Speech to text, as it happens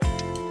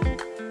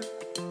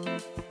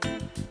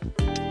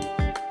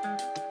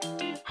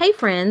Hey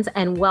friends,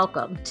 and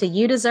welcome to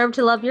You Deserve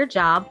to Love Your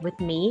Job with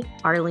me,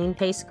 Arlene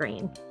Pace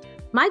Green.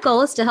 My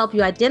goal is to help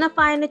you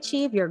identify and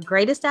achieve your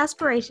greatest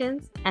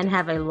aspirations and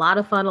have a lot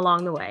of fun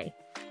along the way.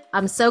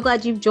 I'm so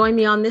glad you've joined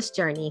me on this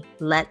journey.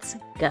 Let's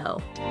go.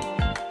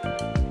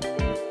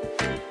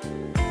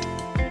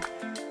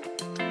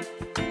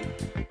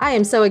 I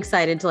am so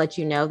excited to let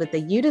you know that the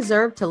You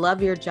Deserve to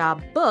Love Your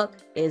Job book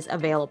is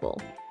available.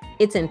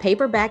 It's in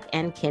paperback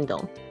and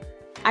Kindle.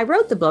 I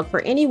wrote the book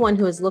for anyone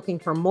who is looking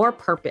for more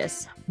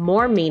purpose,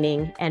 more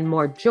meaning, and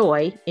more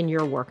joy in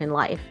your work and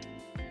life.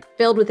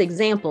 Filled with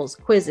examples,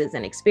 quizzes,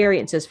 and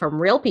experiences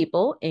from real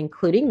people,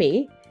 including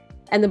me,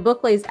 and the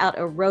book lays out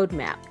a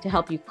roadmap to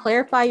help you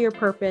clarify your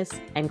purpose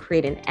and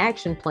create an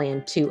action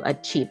plan to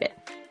achieve it.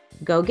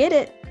 Go get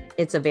it.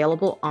 It's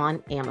available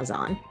on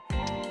Amazon.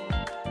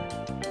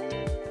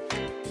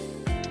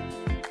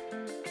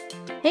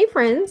 Hey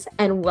friends,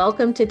 and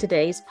welcome to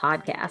today's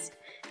podcast.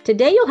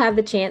 Today, you'll have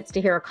the chance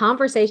to hear a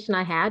conversation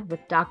I had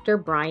with Dr.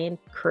 Brian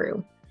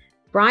Crewe.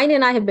 Brian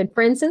and I have been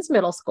friends since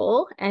middle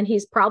school, and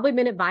he's probably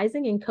been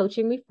advising and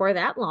coaching me for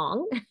that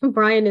long.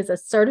 Brian is a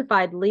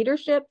certified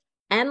leadership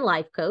and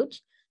life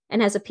coach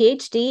and has a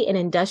PhD in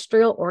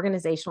industrial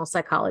organizational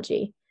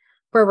psychology.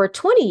 For over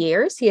 20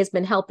 years, he has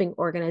been helping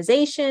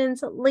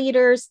organizations,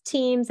 leaders,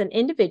 teams, and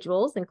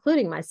individuals,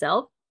 including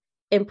myself,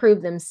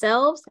 improve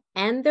themselves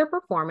and their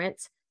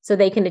performance so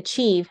they can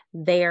achieve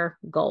their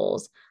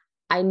goals.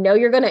 I know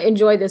you're going to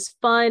enjoy this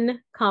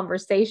fun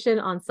conversation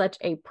on such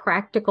a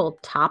practical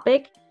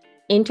topic,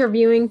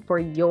 interviewing for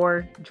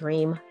your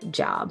dream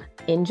job.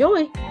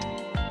 Enjoy.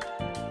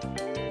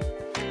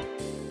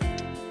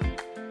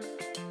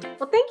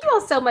 Well, thank you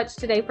all so much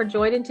today for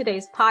joining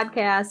today's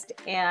podcast.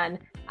 And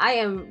I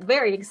am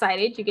very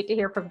excited you get to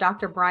hear from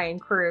Dr. Brian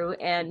Crewe.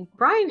 And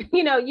Brian,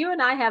 you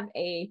and I have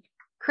a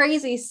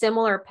crazy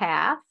similar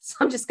path. So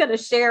I'm just going to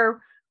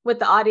share with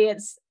the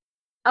audience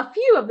a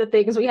few of the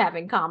things we have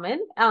in common.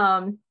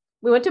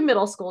 We went to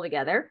middle school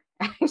together,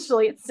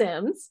 actually at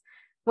Sims,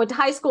 went to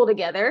high school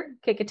together,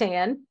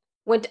 Kickotan,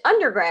 went to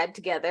undergrad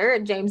together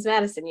at James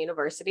Madison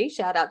University,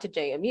 shout out to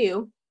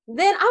JMU.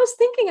 Then I was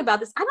thinking about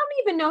this. I don't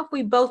even know if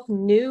we both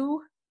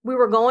knew we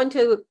were going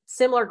to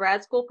similar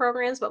grad school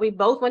programs, but we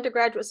both went to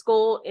graduate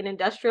school in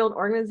industrial and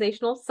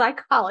organizational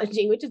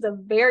psychology, which is a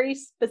very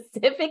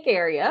specific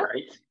area.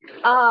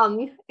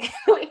 Right.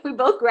 We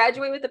both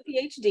graduated with a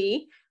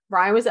PhD.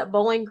 Brian was at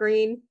Bowling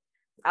Green.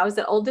 I was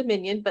at Old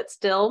Dominion, but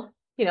still,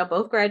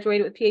 both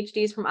graduated with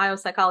PhDs from IO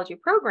psychology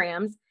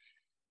programs.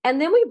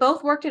 And then we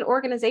both worked in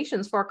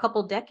organizations for a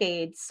couple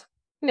decades,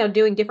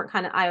 doing different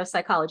kind of IO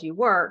psychology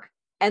work.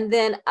 And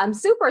then I'm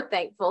super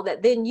thankful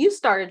that then you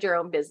started your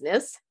own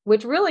business,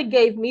 which really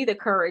gave me the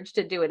courage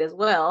to do it as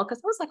well. Because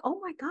I was like, oh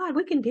my God,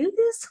 we can do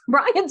this.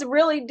 Brian's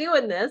really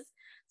doing this.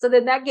 So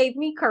then that gave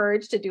me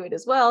courage to do it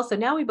as well. So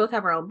now we both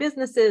have our own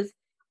businesses.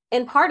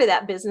 And part of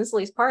that business, at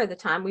least part of the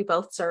time, we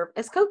both serve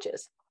as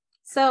coaches.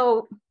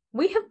 So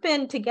we have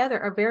been together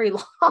a very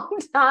long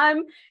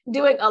time,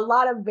 doing a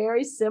lot of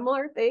very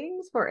similar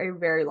things for a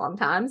very long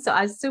time. So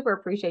I super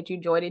appreciate you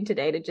joining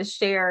today to just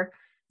share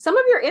some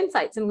of your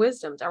insights and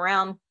wisdoms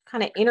around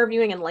kind of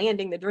interviewing and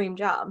landing the dream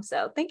job.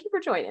 So thank you for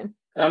joining.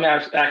 I'm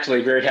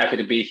actually very happy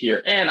to be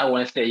here. And I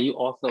want to say you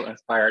also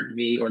inspired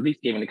me, or at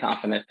least gave me the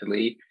confidence to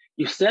lead.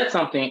 You said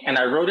something and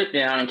I wrote it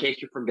down in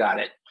case you forgot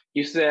it.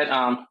 You said,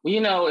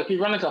 if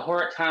you run into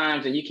hard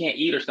times and you can't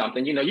eat or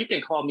something, you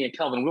can call me and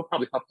tell them, we'll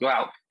probably help you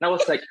out. And I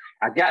was like,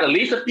 I got at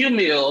least a few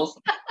meals.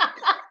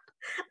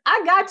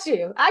 I got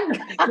you. I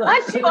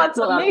got you on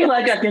some meals. I feel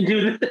like I can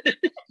do this.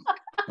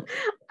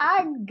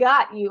 I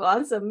got you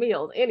on some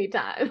meals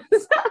anytime.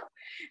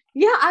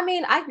 Yeah,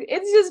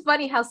 it's just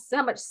funny how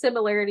much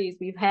similarities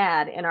we've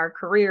had in our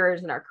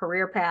careers and our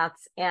career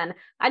paths. And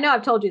I know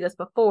I've told you this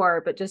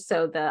before, but just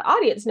so the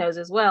audience knows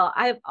as well,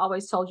 I've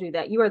always told you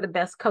that you are the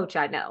best coach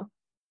I know.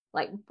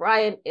 Like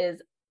Brian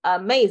is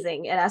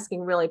amazing at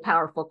asking really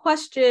powerful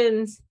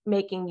questions,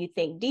 making you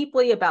think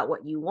deeply about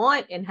what you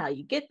want and how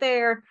you get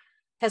there,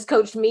 has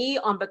coached me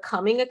on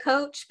becoming a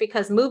coach,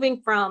 because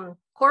moving from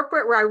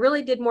corporate, where I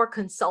really did more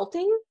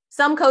consulting,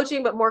 some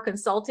coaching, but more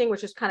consulting,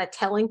 which is kind of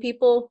telling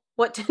people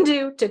what to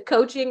do, to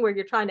coaching where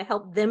you're trying to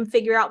help them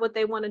figure out what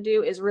they want to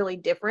do, is really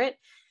different.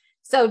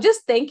 So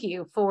just thank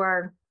you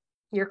for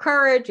your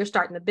courage, your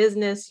starting the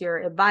business, your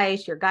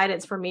advice, your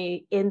guidance for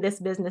me in this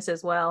business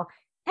as well.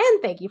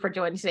 And thank you for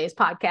joining today's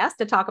podcast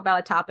to talk about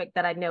a topic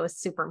that I know is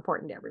super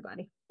important to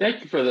everybody.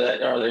 Thank you for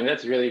that, Arlene.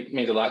 That really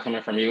means a lot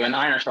coming from you. And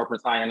iron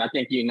sharpens iron. I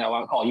think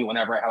I'll call you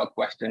whenever I have a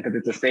question, because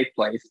it's a safe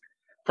place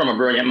from a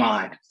brilliant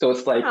mind. So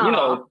it's like,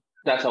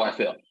 that's how I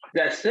feel.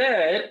 That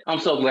said, I'm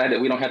so glad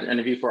that we don't have to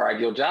interview for our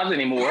ideal jobs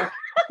anymore.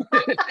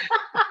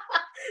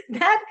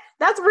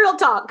 That's real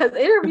talk, because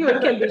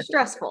interviewing can be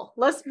stressful.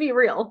 Let's be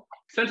real.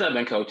 Since I've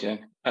been coaching,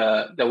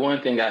 the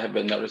one thing I have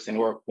been noticing,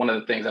 or one of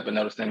the things I've been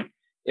noticing,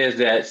 is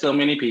that so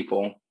many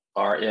people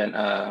are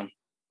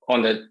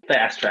on the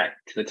fast track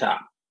to the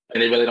top,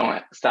 and they really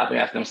don't stop and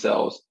ask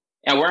themselves,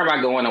 and where am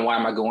I going and why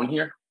am I going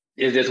here?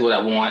 Is this what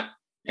I want?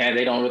 And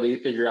they don't really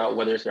figure out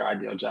whether it's their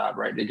ideal job,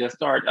 right? They just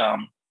start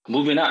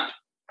moving up.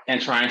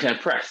 and trying to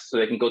impress so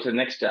they can go to the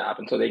next job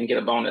and so they can get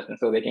a bonus and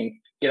so they can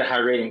get a high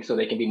rating so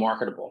they can be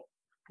marketable.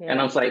 Yeah. And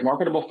I was like,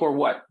 marketable for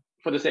what?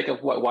 For the sake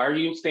of what? Why are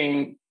you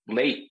staying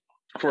late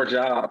for a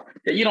job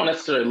that you don't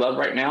necessarily love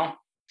right now?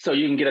 So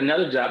you can get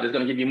another job that's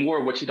going to give you more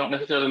of what you don't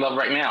necessarily love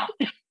right now.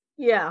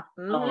 Yeah.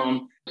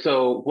 Mm-hmm.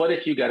 So what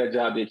if you got a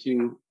job that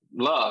you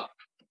love?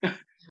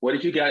 What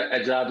if you got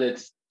a job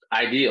that's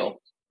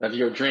ideal, of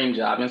your dream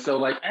job? And so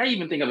like, I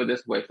even think of it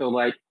this way. So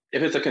like,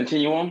 if it's a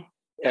continuum,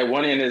 at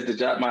one end is the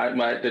job,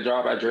 the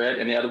job I dread,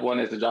 and the other one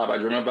is the job I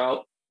dream about.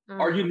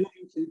 Mm-hmm. Are you moving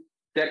to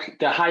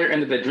the higher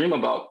end of the dream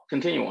about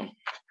continuum?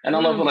 And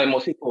I don't know if like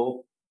most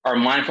people are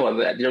mindful of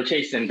that. They're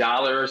chasing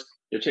dollars,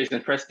 they're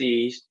chasing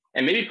prestige,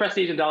 and maybe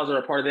prestige and dollars are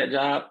a part of that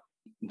job.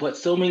 But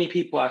so many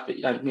people I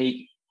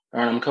meet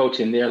or I'm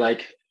coaching, they're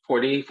like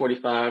 40,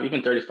 45,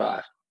 even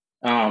 35.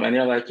 And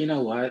they're like, you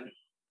know what?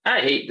 I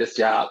hate this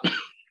job.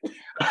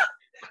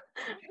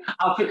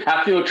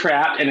 I feel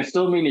trapped, and there's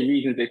so many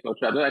reasons they feel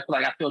trapped. I feel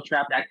like I feel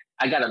trapped.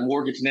 I got a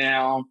mortgage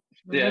now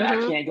that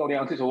I can't go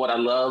down to what I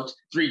loved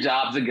 3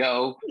 jobs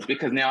ago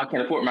because now I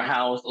can't afford my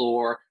house,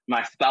 or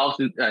my spouse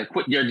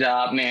quit their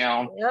job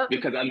now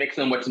because I make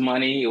so much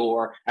money,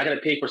 or I got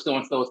to pay for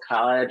so-and-so's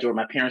college, or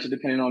my parents are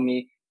depending on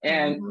me.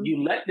 And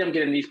you let them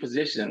get in these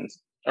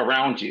positions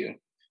around you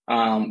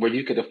where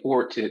you could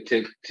afford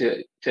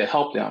to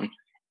help them.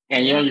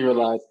 And you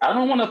realize, I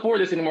don't want to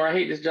afford this anymore. I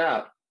hate this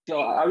job. So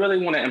I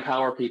really want to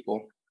empower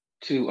people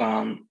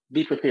to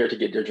be prepared to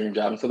get their dream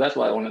job. And so that's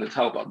why I wanted to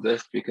talk about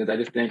this, because I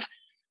just think,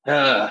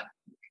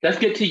 let's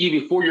get to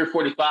you before you're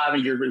 45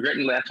 and you're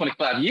regretting the last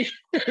 25 years.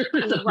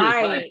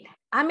 Right.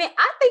 I mean,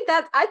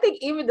 I think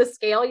even the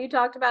scale you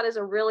talked about is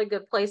a really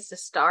good place to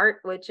start,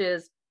 which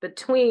is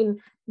between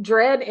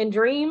dread and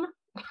dream.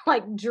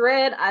 Like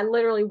dread, I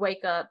literally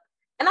wake up,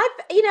 and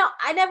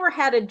I never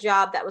had a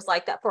job that was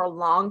like that for a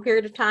long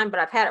period of time, but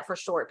I've had it for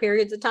short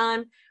periods of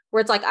time where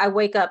it's like I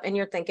wake up and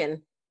you're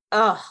thinking,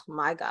 oh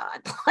my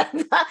God, like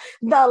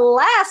the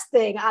last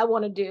thing I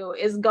want to do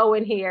is go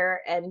in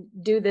here and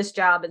do this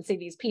job and see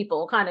these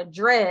people. Kind of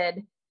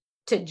dread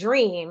to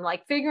dream,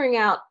 like figuring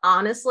out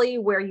honestly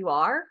where you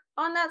are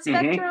on that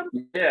spectrum.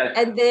 Yeah.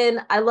 And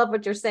then I love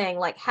what you're saying,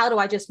 like, how do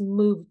I just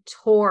move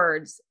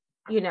towards,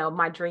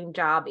 my dream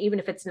job, even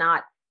if it's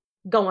not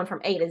going from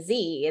A to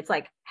Z? It's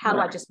like, how do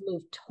I just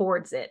move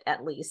towards it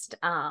at least?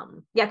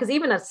 Because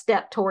even a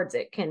step towards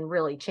it can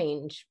really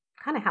change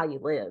kind of how you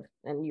live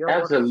and your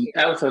absolutely.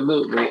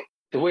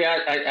 The way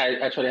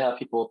I try to have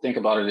people think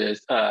about it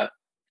is,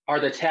 are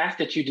the tasks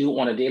that you do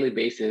on a daily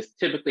basis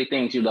typically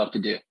things you love to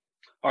do?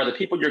 Are the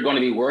people you're going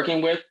to be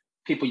working with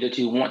people that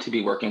you want to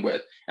be working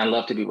with and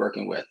love to be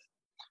working with?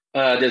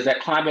 Does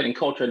that climate and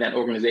culture in that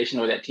organization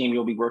or that team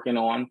you'll be working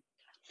on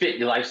fit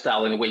your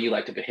lifestyle and the way you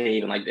like to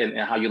behave and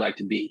how you like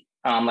to be?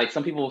 Like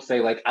some people will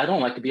say, like, I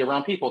don't like to be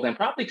around people. Then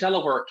probably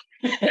telework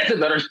is a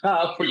better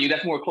job for you.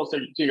 That's more closer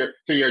to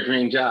your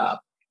dream job.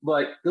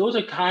 But those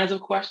are kinds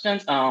of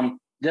questions.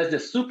 Does the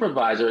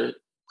supervisor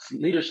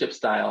leadership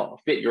style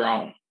fit your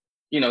own?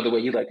 The way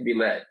you like to be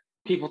led.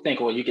 People think,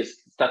 well, you get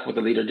stuck with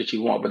the leader that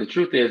you want. But the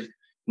truth is,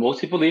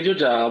 most people leave their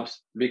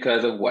jobs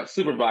because of what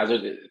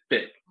supervisors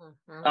fit.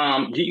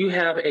 Do you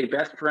have a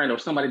best friend or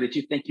somebody that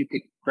you think you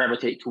could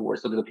gravitate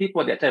towards? So the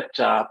people at that type of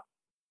job,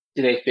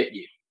 do they fit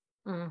you?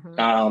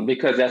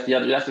 Because that's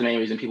the main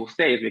reason people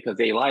stay, is because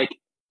they like,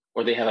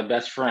 or they have a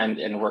best friend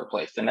in the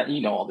workplace. And that,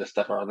 all this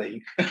stuff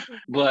already.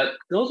 But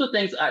those are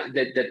things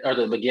that are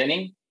the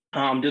beginning.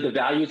 Do the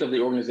values of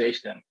the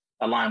organization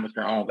align with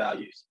your own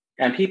values?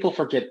 And people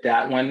forget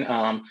that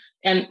one.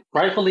 And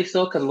rightfully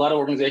so, because a lot of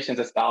organizations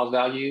espouse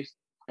values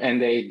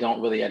and they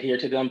don't really adhere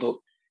to them. But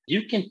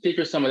you can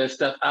figure some of this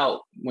stuff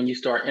out when you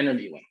start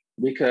interviewing,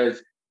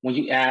 because when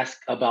you ask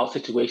about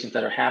situations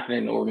that are happening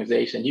in the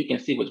organization, you can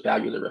see which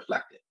values are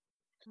reflected.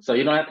 So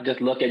you don't have to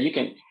just look at, you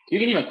can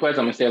even quiz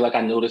them and say, like,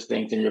 I noticed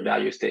things in your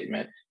value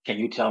statement. Can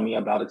you tell me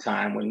about a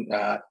time when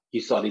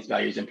you saw these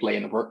values in play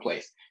in the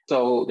workplace?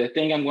 So the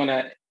thing I'm going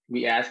to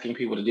be asking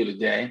people to do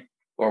today,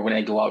 or when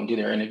they go out and do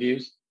their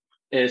interviews,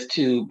 is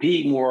to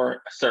be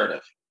more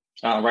assertive.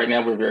 Right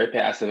now, we're very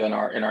passive in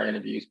our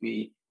interviews.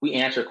 We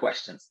answer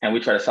questions and we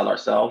try to sell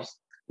ourselves,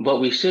 but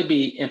we should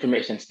be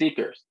information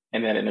seekers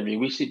in that interview.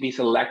 We should be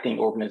selecting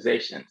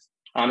organizations.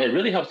 It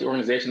really helps the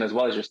organization as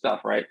well as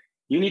yourself, right?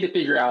 You need to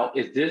figure out,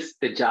 is this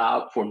the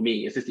job for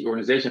me? Is this the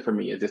organization for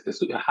me? Is this the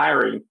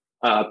hiring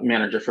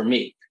manager for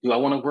me? Do I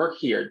want to work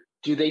here?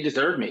 Do they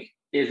deserve me?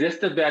 Is this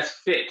the best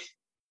fit?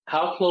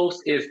 How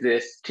close is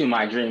this to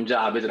my dream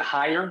job? Is it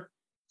higher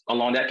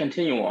along that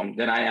continuum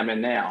than I am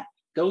in now?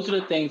 Those are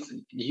the things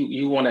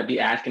you want to be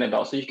asking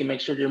about, so you can make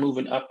sure you're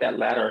moving up that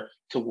ladder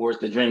towards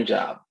the dream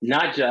job.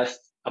 Not just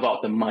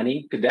about the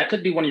money, because that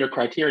could be one of your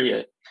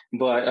criteria,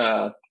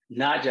 but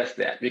not just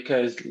that,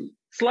 because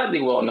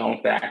slightly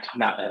well-known fact,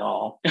 not at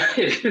all,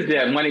 is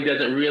that money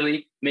doesn't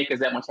really make us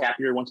that much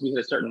happier once we hit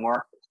a certain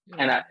mark.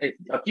 And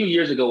a few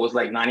years ago, it was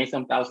like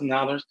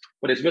 $90,000,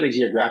 but it's really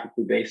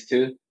geographically based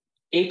too.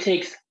 It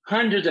takes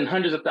hundreds and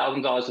hundreds of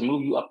thousands of dollars to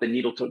move you up the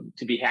needle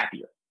to be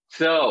happier.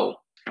 So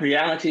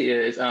reality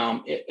is,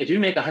 if you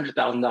make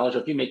 $100,000 or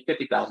if you make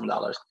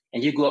 $50,000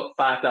 and you go up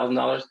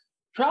 $5,000,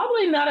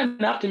 probably not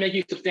enough to make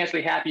you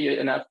substantially happy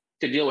enough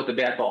to deal with the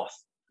bad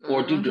boss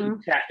or do the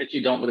task that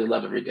you don't really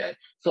love every day.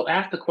 So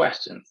ask the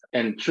questions.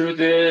 And truth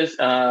is,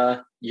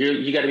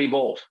 you got to be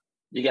bold.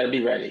 You got to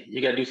be ready.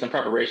 You got to do some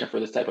preparation for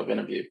this type of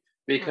interview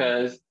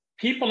because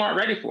people aren't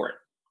ready for it.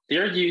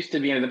 They're used to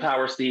being in the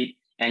power seat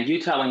and you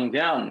telling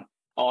them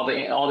all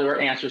their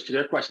answers to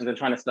their questions and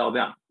trying to sell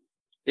them.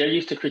 They're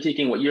used to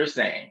critiquing what you're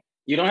saying.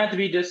 You don't have to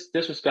be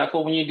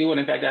disrespectful when you do it.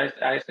 In fact,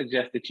 I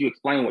suggest that you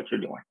explain what you're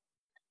doing.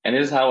 And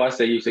this is how I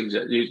say you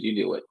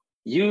do it.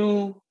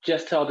 You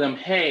just tell them,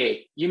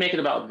 hey, you make it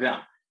about them.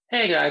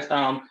 Hey guys,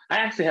 I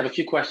actually have a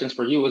few questions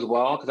for you as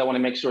well, because I want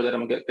to make sure that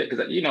I'm a good fit,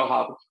 because you know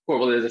how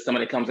horrible it is if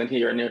somebody comes in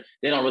here and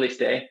they don't really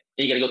stay. And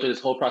you got to go through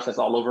this whole process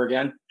all over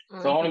again.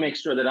 So I want to make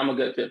sure that I'm a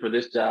good fit for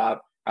this job.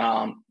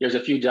 There's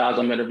a few jobs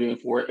I'm interviewing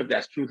for. If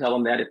that's true, tell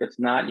them that. If it's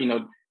not,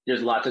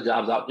 there's lots of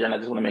jobs out there, and I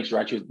just want to make sure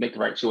I make the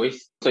right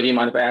choice. So do you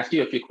mind if I ask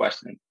you a few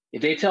questions?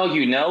 If they tell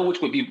you no,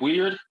 which would be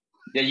weird,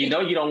 then you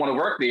don't want to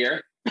work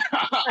there.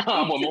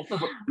 I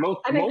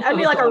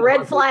mean, like a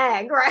red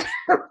flag, right?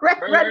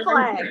 red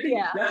flag,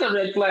 yeah. That's a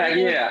red flag,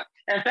 yeah.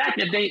 In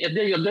fact, if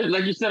they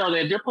like you said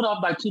earlier, if they're put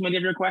off by too many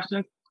of your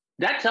questions,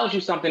 that tells you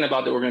something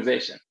about the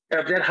organization.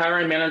 If that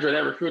hiring manager,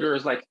 that recruiter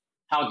is like,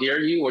 "How dare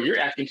you?" or "You're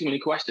asking too many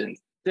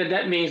questions," then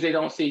that means they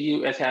don't see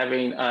you as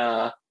having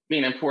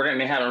being important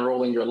and they have a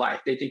role in your life.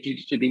 They think you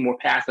should be more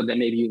passive than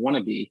maybe you want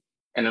to be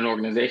in an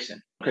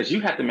organization, because you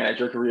have to manage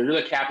your career. You're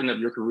the captain of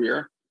your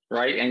career,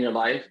 right, and your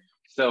life.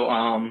 So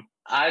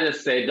I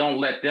just say, don't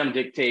let them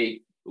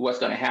dictate what's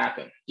going to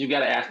happen. You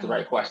got to ask the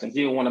right questions.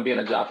 You don't want to be in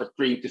a job for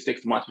 3 to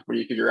 6 months before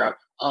you figure out,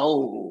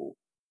 oh,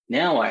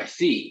 now I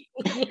see.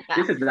 Yeah.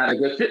 This is not a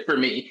good fit for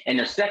me. And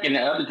the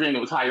other dream that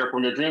was higher up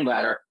on your dream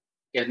ladder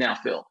is now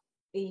filled.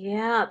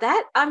 Yeah,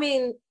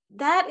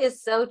 that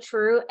is so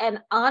true. And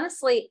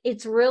honestly,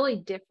 it's really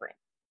different.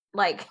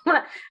 Like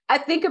I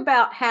think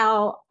about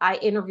how I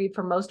interviewed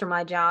for most of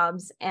my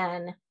jobs,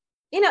 and,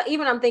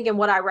 even I'm thinking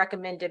what I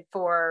recommended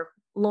for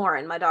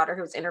Lauren, my daughter,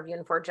 who was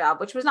interviewing for a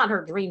job, which was not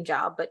her dream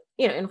job, but,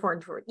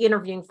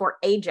 interviewing for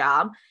a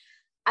job.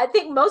 I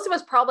think most of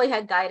us probably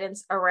had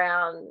guidance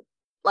around,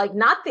 like,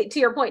 to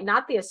your point,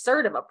 not the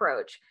assertive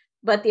approach,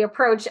 but the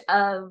approach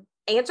of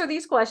answer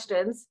these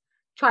questions,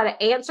 try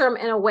to answer them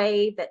in a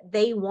way that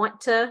they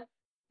want to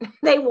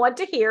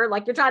hear,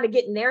 like you're trying to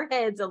get in their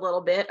heads a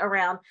little bit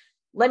around,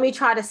 let me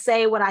try to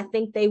say what I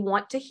think they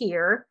want to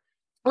hear,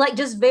 like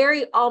just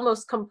very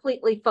almost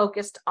completely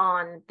focused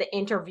on the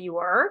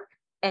interviewer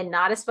and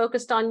not as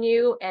focused on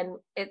you. And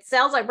it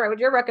sounds like, Brett, what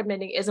you're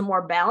recommending is a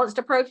more balanced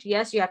approach.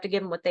 Yes, you have to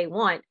give them what they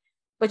want,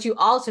 but you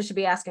also should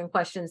be asking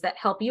questions that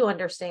help you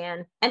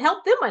understand and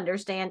help them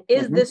understand,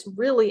 is this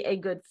really a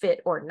good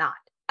fit or not?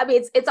 I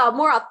mean, it's all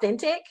more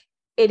authentic.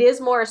 It is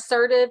more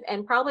assertive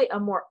and probably a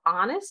more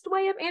honest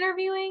way of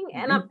interviewing.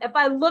 And if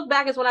I look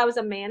back as when I was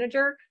a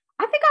manager,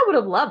 I think I would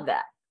have loved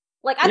that.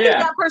 Like, I think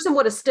that person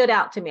would have stood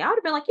out to me. I would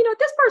have been like,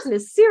 this person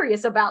is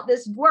serious about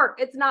this work.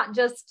 It's not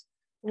just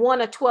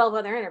one of 12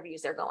 other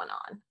interviews they're going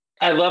on.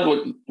 I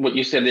love what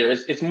you said there.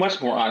 It's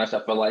much more honest,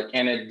 I feel like.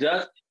 And it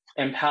does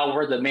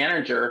empower the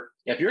manager.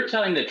 If you're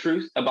telling the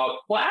truth about,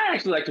 well, I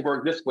actually like to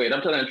work this way, and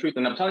I'm telling the truth,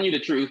 and I'm telling you the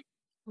truth,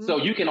 so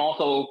you can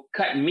also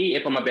cut me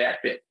if I'm a bad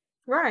fit.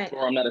 Right.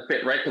 Or I'm not a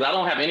fit, right? Because I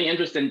don't have any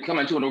interest in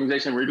coming to an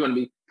organization where you're going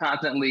to be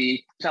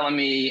constantly telling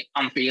me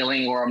I'm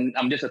failing or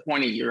I'm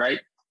disappointing you, right?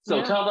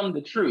 So tell them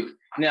the truth.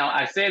 Now,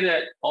 I say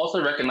that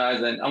also recognize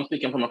that I'm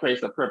speaking from a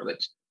place of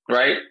privilege,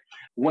 right?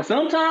 Well,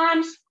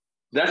 sometimes,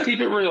 let's keep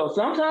it real,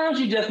 sometimes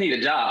you just need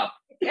a job.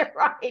 Yeah,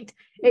 right.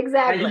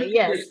 Exactly.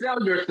 You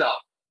sell yourself.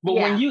 But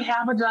when you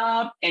have a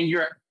job and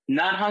you're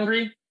not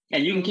hungry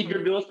and you can keep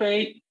your bills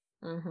paid,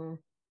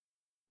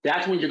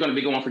 that's when you're going to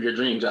be going for your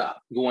dream job,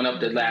 going up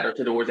the ladder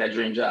towards that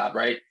dream job,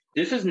 right?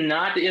 This is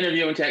not the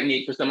interviewing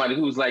technique for somebody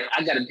who's like,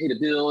 I got to pay the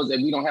bills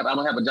and I don't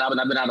have a job and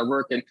I've been out of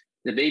work and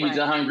the babies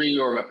are hungry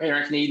or my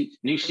parents need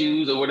new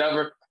shoes or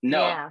whatever.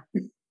 No,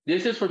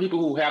 this is for people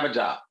who have a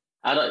job.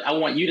 I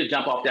want you to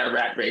jump off that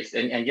rat race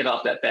and get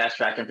off that fast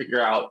track and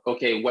figure out,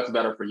 okay, what's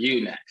better for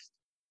you next.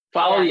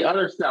 Follow the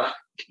other stuff.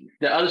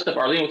 The other stuff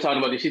Arlene was talking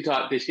about, that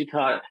she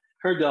taught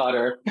her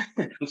daughter,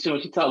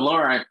 she taught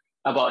Lauren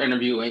about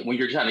interviewing when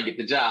you're trying to get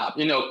the job.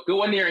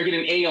 Go in there and get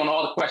an A on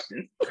all the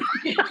questions.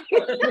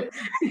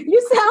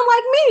 You sound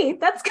like me.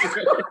 That's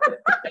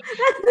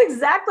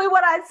exactly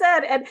what I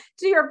said. And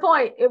to your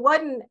point,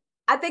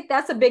 I think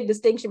that's a big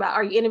distinction about,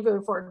 are you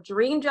interviewing for a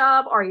dream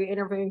job or are you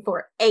interviewing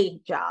for a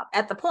job?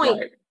 At the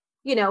point,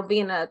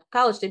 being a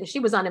college student, she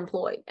was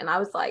unemployed. And I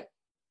was like,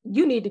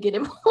 you need to get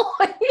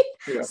employed.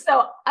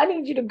 So I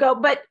need you to go.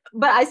 But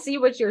I see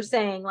what you're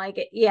saying. Like,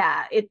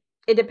 it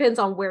depends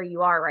on where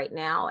you are right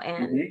now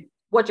and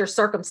what your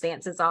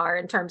circumstances are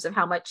in terms of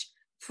how much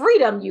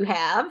freedom you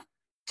have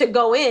to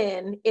go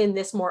in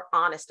this more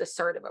honest,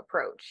 assertive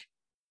approach.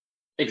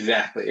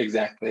 Exactly.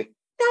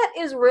 That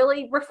is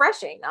really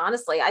refreshing.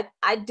 Honestly,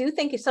 I do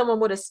think if someone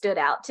would have stood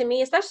out to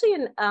me, especially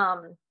in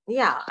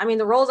Yeah. I mean,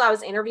 the roles I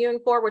was interviewing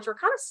for, which were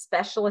kind of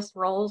specialist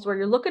roles where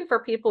you're looking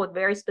for people with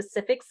very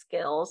specific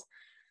skills,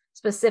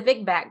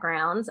 specific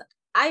backgrounds.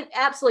 I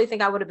absolutely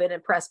think I would have been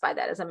impressed by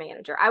that as a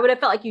manager. I would have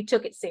felt like you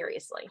took it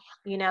seriously,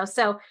 you know?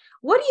 So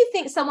what do you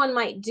think someone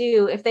might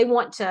do if they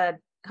want to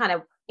kind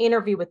of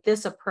interview with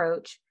this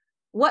approach?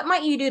 What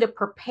might you do to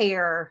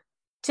prepare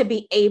to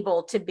be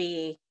able to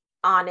be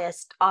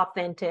honest,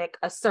 authentic,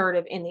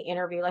 assertive in the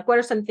interview? Like, what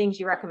are some things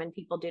you recommend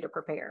people do to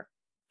prepare?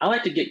 I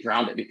like to get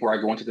grounded before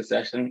I go into the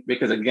session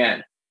because,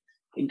 again,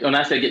 when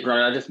I say get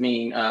grounded, I just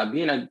mean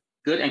be in a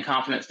good and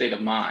confident state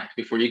of mind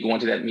before you go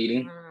into that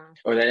meeting Mm,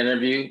 or that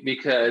interview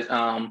because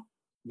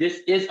this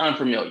is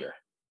unfamiliar.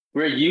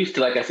 We're used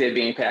to, like I said,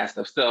 being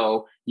passive.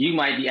 So you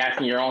might be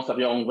asking your own stuff,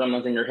 your own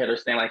remnants in your head, or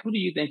saying like, "Who do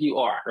you think you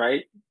are?"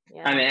 Right?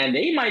 yeah. And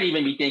they might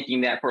even be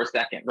thinking that for a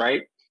second,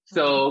 right? Mhm.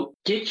 So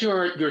get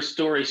your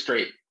story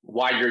straight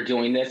why you're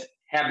doing this.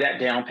 Have that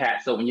down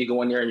pat. So when you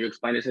go in there and you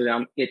explain it to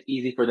them, it's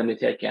easy for them to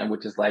take in.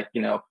 Which is like,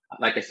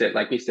 like I said,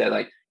 like we said,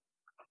 like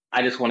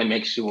I just want to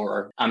make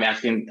sure I'm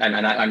asking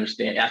and I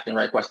understand, asking the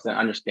right questions and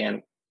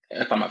understand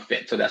if I'm a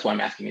fit. So that's why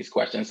I'm asking these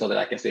questions so that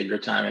I can save your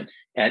time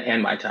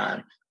and my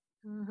time.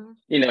 Mhm.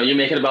 You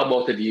make it about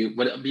both of you.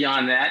 But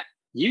beyond that,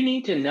 you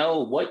need to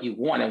know what you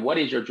want and what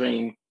is your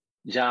dream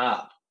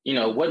job.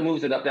 What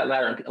moves it up that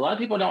ladder. And a lot of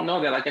people don't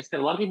know that. Like I said,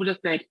 a lot of people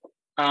just think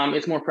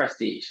it's more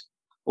prestige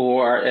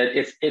or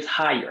it's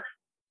higher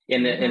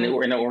in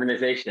the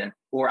organization,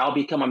 or I'll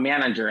become a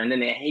manager and then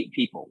they hate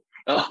people,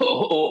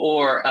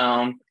 or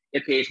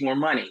it pays more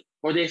money,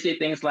 or they say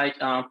things like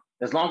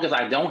as long as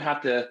I don't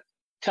have to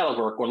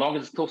telework, or as long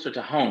as it's closer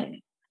to home,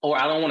 or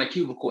I don't want a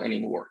cubicle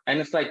anymore. And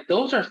it's like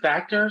those are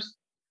factors,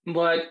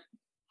 but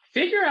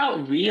figure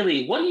out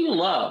really what do you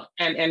love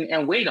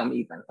and weight them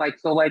even. Like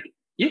so, like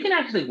you can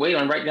actually weight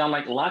and write down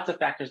like lots of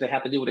factors that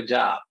have to do with a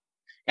job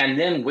and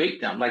then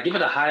weight them, like give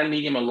it a high,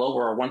 medium, or low,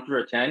 or a 1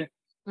 through a 10,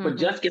 but Mhm.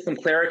 just get some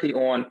clarity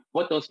on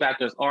what those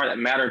factors are that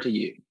matter to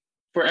you.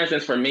 For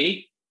instance, for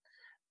me,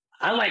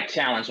 I like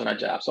challenge on a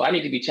job. So I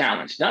need to be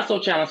challenged. Not so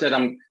challenged that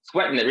I'm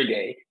sweating every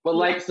day, but Yeah.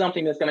 like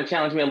something that's going to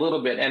challenge me a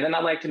little bit. And then I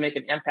like to make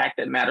an impact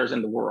that matters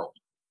in the world.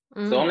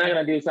 So I'm not Mm.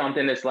 going to do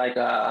something that's like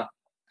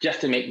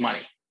just to make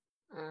money.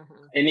 Mhm.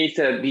 It needs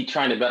to be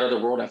trying to better the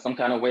world in some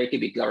kind of way. It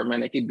could be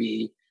government, it could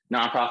be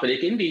nonprofit,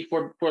 it can be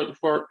for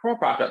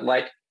profit,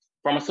 like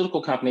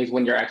pharmaceutical companies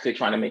when you're actually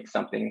trying to make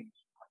something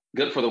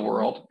good for the Mhm.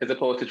 world as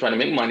opposed to trying to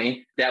make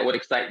money. That would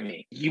excite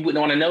me. You wouldn't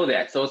want to know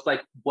that. So it's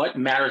like what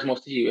matters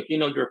most to you. If you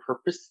know your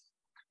purpose,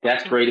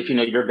 that's great. If you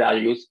know your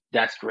values,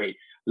 that's great.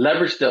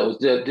 Leverage those.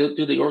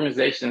 Do the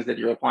organizations that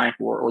you're applying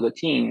for or the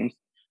teams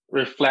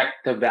reflect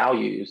the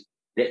values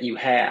that you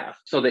have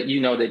so that you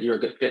know that you're a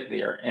good fit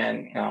there.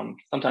 And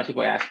sometimes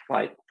people ask,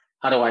 like,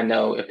 how do I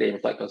know if they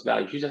reflect those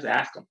values? You just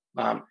ask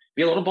them.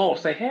 Be a little bold.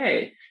 Say,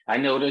 hey, I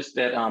noticed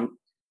that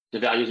the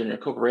values in your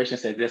corporation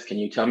say this. Can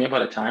you tell me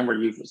about a time where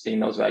you've seen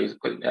those values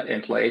put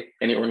in play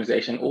in the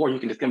organization? Or you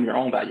can just give them your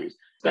own values,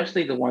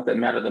 especially the ones that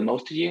matter the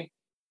most to you,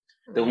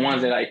 the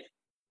ones that Mhm. I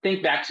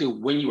think back to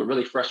when you were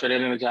really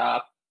frustrated in a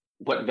job.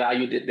 What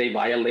value did they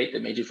violate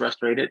that made you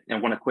frustrated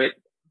and want to quit?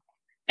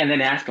 And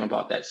then ask them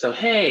about that. So,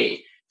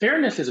 hey,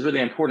 fairness is really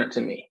important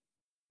to me.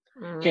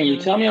 Can you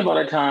Mhm. tell me about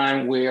a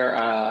time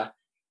where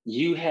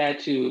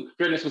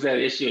fairness was at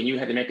issue and you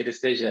had to make a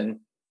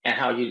decision and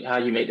how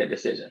you made that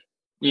decision?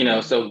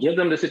 Mhm. So give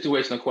them the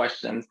situational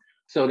questions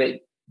so that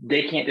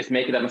they can't just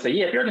make it up and say,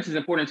 yeah, fairness is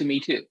important to me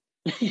too.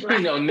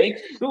 Right. Make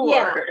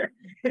Yeah. sure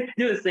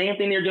do the same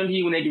thing they're doing to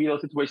you when they give you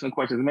those situational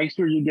questions. Make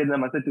sure you give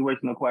them a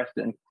situational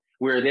question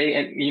where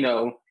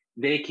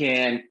they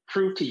can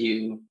prove to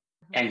you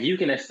and you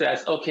can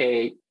assess,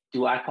 okay,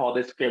 do I call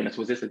this fairness?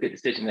 Was this a good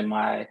decision in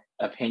my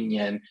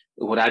opinion?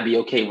 Would I be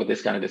okay with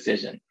this kind of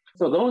decision?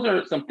 So those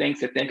are some things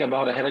to think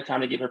about ahead of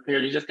time to get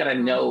prepared. You just got to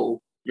Mhm.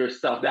 know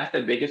yourself. That's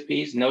the biggest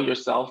piece. Know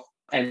yourself.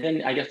 And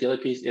then I guess the other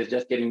piece is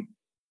just getting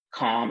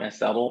calm and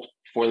settled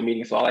before the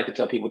meeting. So I like to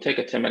tell people take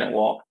a 10-minute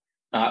walk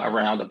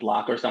around a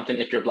block or something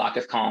if your block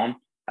is calm.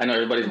 I know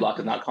everybody's block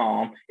is Mhm. not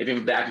calm. If you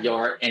have a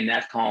backyard and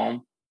that's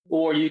calm,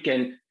 or you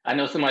can, I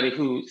know somebody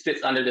who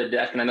sits under their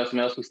desk and I know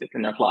somebody else who sits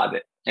in their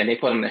closet and they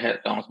put on their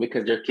headphones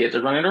because their kids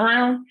are running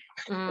around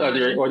or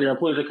their Mhm. or their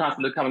employees are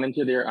constantly coming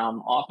into their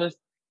office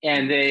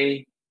and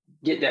they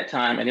get that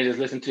time and they just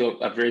listen to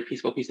a very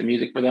peaceful piece of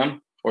music for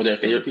them or their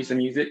favorite piece Mhm. of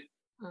music.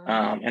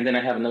 Mhm. And then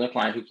I have another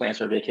client who plans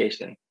her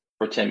vacation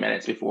for 10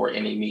 minutes before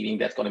any meeting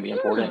that's going to be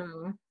important.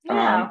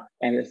 Yeah.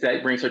 And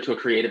that brings her to a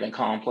creative and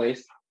calm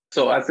place.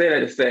 So I say that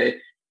to say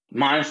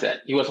mindset.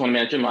 You also want to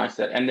manage your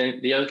mindset. And then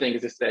the other thing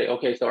is to say,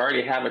 okay, so I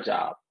already have a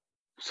job.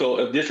 So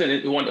if this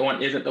isn't the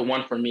one isn't the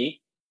one for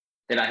me,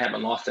 then I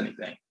haven't lost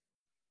anything.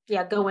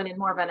 Yeah. Going in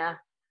more of an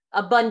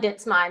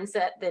abundance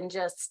mindset than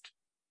just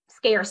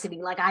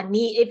scarcity. Like I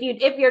need,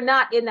 if you're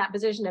not in that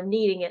position of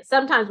needing it,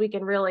 sometimes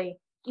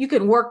you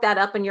can work that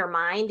up in your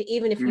mind,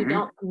 even if you Mm-hmm.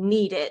 don't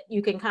need it.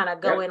 You can kind of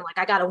go Yep. in like,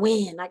 I gotta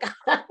win. I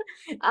got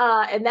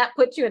and that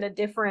puts you in a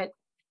different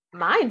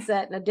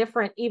mindset and a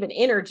different even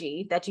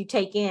energy that you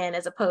take in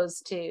as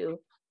opposed to,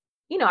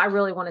 I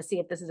really want to see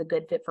if this is a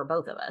good fit for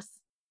both of us.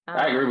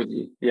 I agree with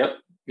you. Yep.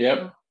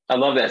 Yep. I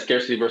love that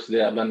scarcity versus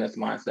the abundance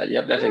mindset.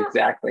 Yep. That's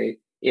exactly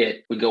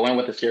it. We go in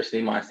with the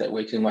scarcity mindset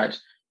way too much.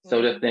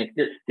 So to think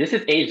this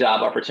is a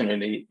job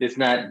opportunity. It's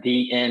not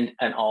the end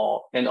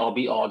all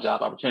be all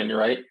job opportunity,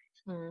 right?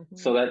 Mm-hmm.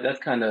 So that's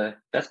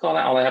all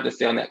I have to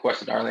say on that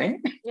question,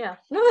 Arlene. Yeah,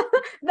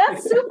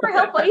 that's super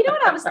helpful. You know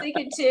what I was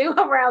thinking too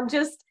around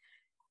just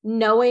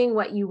knowing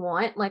what you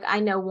want. Like, I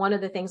know one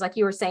of the things, like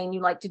you were saying, you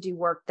like to do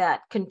work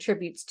that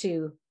contributes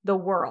to the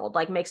world,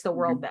 like makes the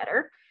world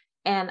better.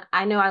 And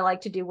I know I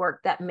like to do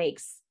work that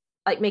makes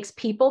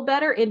people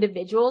better,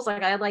 individuals.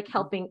 Like, I like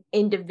helping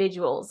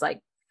individuals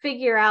like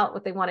figure out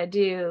what they want to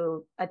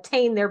do,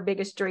 attain their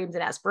biggest dreams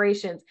and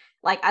aspirations.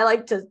 Like, I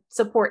like to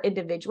support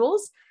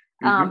individuals.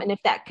 And if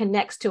that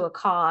connects to a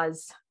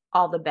cause,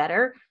 all the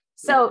better.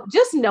 So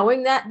just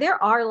knowing that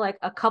there are like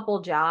a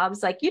couple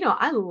jobs, like,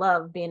 I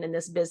love being in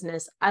this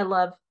business. I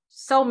love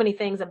so many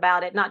things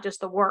about it, not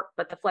just the work,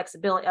 but the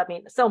flexibility. I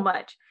mean, so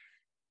much.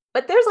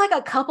 But there's like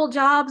a couple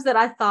jobs that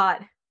I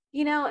thought,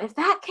 if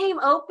that came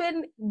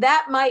open,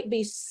 that might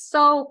be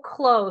so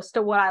close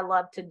to what I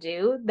love to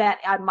do that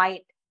I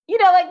might,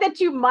 like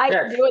that you might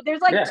do it.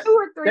 There's like 2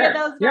 or 3 of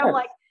those where I'm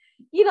like,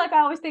 like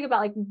I always think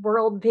about like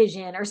World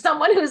Vision or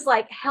someone who's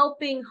like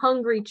helping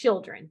hungry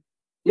children.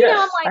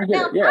 I'm like,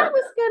 now if I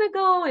was going to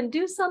go and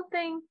do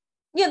something,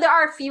 there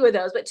are a few of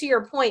those, but to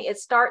your point, it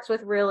starts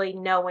with really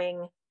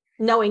knowing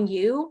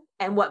you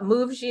and what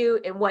moves you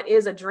and what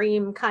is a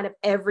dream kind of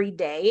every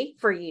day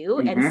for you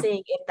and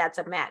seeing if that's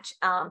a match.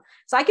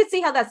 So I could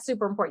see how that's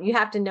super important. You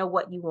have to know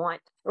what you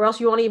want or else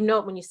you won't even know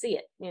it when you see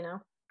it,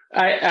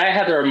 I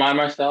have to remind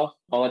myself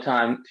all the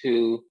time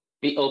to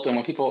be open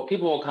when people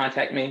will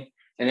contact me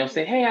and they'll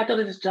say, hey, I thought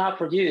of this job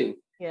for you.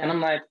 Yeah. And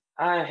I'm like,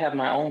 I have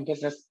my own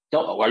business.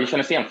 Are you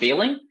trying to say I'm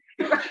failing?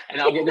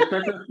 And I'll get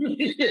defensive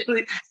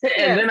immediately.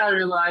 And then I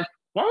realize,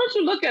 why don't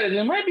you look at it?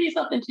 It might be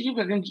something to you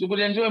because you would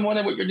enjoy more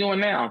than what you're doing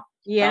now.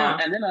 Yeah.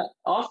 And then I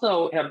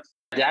also have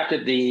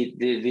adapted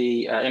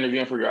the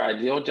interviewing for your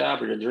ideal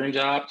job or your dream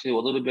job to a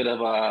little bit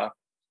of a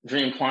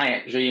dream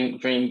client,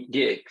 dream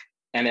gig.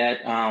 And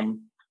at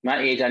my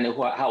age, I know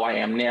how I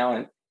am now.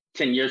 And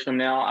 10 years from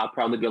now, I'll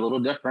probably be a little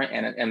different.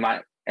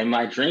 And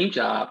my dream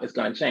job is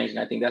going to change. And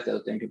I think that's the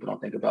other thing people don't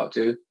think about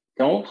too.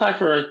 Don't apply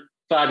for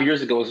 5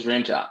 years ago's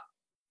dream job.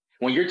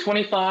 When you're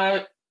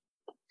 25,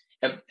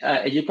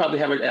 you probably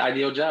have an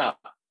ideal job.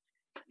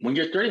 When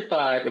you're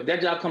 35, if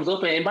that job comes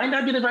open, it might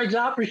not be the right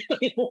job for you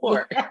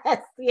anymore.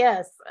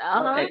 Yes.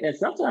 And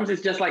sometimes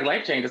it's just like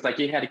life change. It's like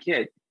you had a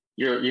kid,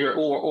 or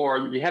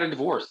you had a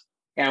divorce,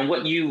 and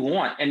what you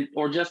want,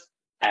 or just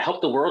I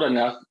help the world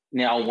enough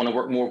now. I want to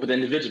work more with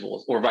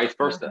individuals, or vice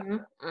versa.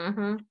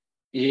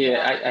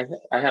 Yeah,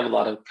 I have a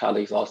lot of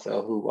colleagues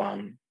also who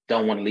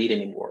don't want to lead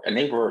anymore, and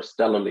they were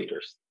stellar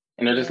leaders,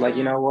 and they're just like,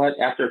 you know what?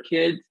 After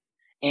kids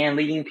and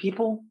leading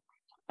people.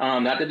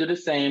 Not to do the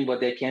same, but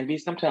they can be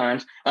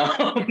sometimes. They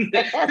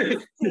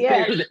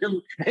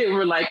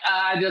were like,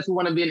 I just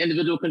want to be an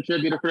individual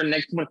contributor for the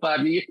next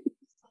 25 years.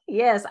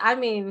 Yes. I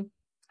mean,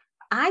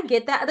 I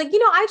get that. Like,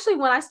 actually,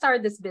 when I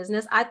started this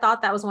business, I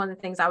thought that was one of the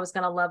things I was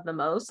going to love the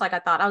most. Like,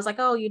 I was like,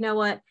 oh, you know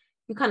what?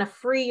 You kind of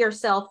free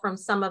yourself from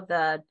some of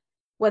the,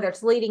 whether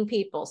it's leading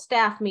people,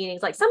 staff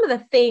meetings, like some of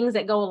the things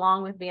that go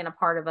along with being a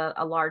part of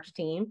a large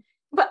team.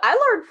 But I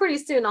learned pretty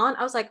soon on,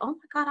 I was like, oh my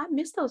God, I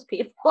miss those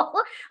people.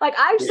 Like,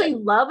 I actually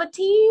love a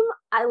team.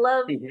 I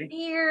love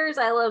peers.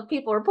 I love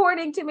people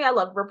reporting to me. I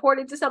love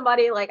reporting to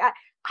somebody. Like, I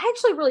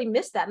actually really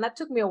miss that. And that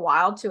took me a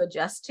while to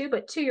adjust to.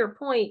 But to your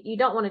point, you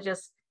don't want to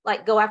just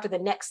like go after the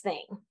next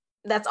thing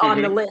that's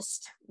on the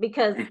list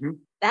because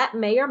that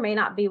may or may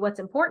not be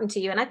what's important to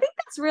you. And I think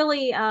that's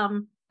really,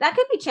 that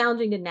could be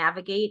challenging to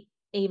navigate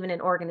even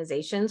in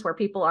organizations where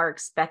people are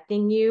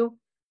expecting you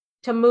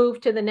to move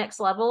to the next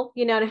level,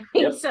 you know what I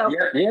mean? Yep. So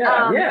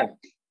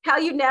how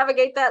you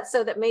navigate that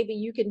so that maybe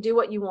you can do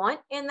what you want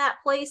in that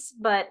place,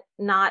 but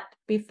not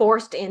be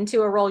forced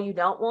into a role you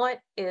don't want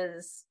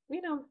is,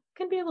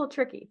 can be a little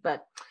tricky,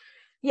 but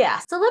yeah.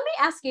 So let me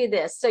ask you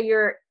this. So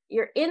you're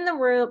in the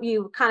room,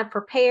 you kind of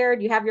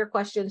prepared, you have your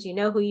questions, you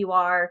know who you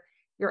are,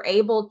 you're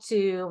able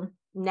to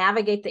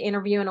navigate the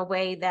interview in a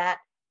way that,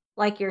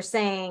 like you're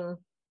saying,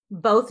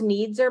 both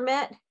needs are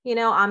met.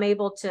 I'm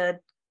able to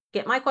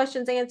get my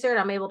questions answered.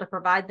 I'm able to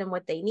provide them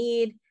what they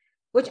need,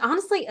 which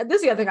honestly, this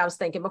is the other thing I was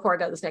thinking before I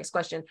go to this next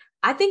question.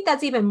 I think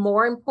that's even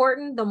more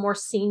important the more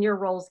senior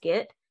roles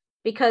get,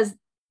 because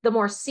the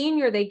more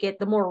senior they get,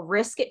 the more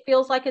risk it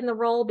feels like in the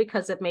role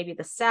because of maybe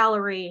the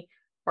salary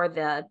or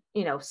the,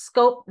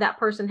 scope that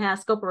person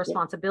has, scope of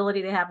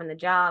responsibility they have in the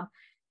job.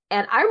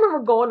 And I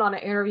remember going on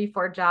an interview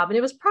for a job and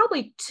it was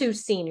probably too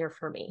senior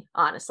for me,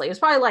 honestly. It was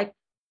probably like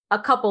a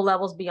couple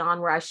levels beyond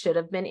where I should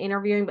have been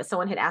interviewing, but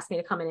someone had asked me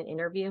to come in and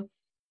interview.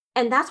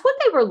 And that's what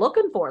they were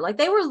looking for. Like,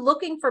 they were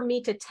looking for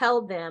me to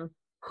tell them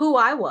who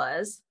I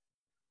was,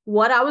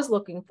 what I was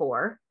looking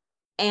for,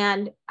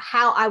 and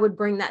how I would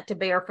bring that to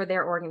bear for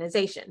their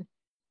organization.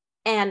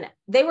 And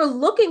they were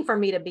looking for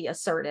me to be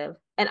assertive.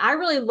 And I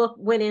really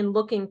went in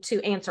looking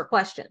to answer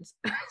questions.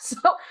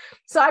 So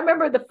I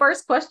remember the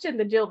first question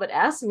that Jill would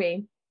ask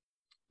me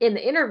in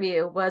the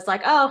interview was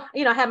like, oh,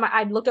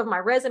 I looked over my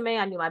resume.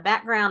 I knew my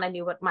background. I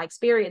knew what my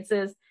experience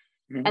is.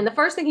 Mm-hmm. And the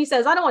first thing he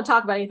says, I don't want to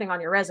talk about anything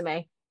on your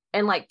resume.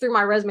 And like threw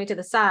my resume to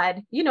the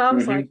side, I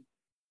was like,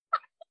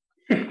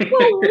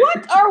 well,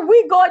 what are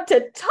we going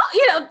to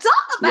talk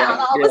about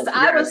all this? Yeah.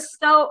 I was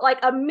so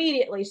like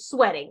immediately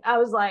sweating. I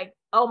was like,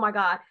 oh my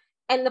God.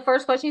 And the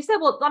first question he said,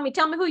 well,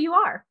 tell me who you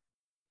are.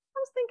 I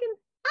was thinking,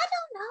 I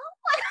don't know.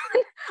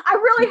 I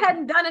really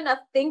hadn't done enough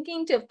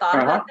thinking to have thought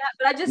about that.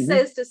 But I just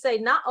says to say,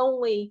 not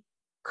only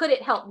could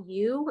it help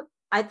you,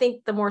 I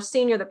think the more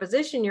senior the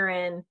position you're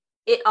in,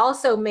 it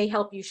also may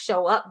help you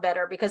show up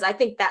better, because I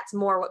think that's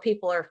more what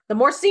people are. The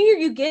more senior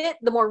you get,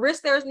 the more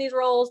risk there is in these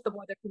roles, the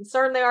more they're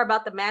concerned they are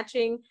about the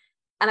matching.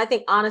 And I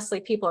think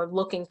honestly, people are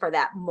looking for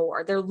that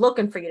more. They're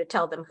looking for you to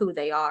tell them who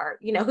they are,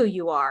 who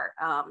you are,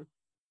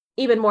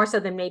 even more so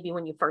than maybe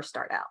when you first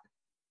start out.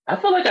 I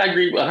feel like I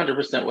agree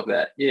 100% with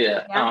that.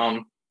 Yeah.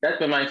 That's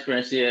been my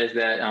experience, is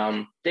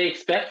that they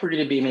expect for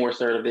you to be more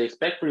assertive. They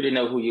expect for you to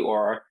know who you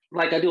are.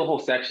 Like I do a whole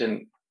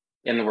section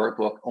in the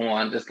workbook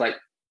on just like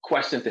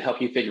questions to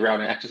help you figure out,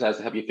 and exercises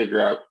to help you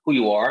figure out who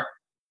you are.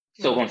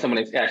 So when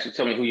someone actually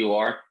tell me who you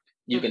are,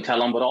 you can tell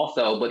them,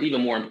 but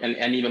even more,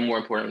 and even more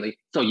importantly,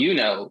 so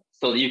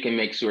that you can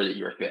make sure that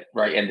you're fit,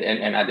 right?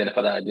 And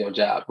identify that ideal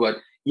job. But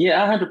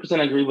yeah, I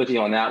 100% agree with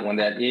you on that one,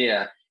 that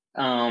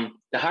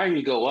the higher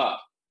you go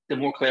up, the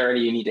more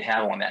clarity you need to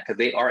have on that, because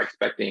they are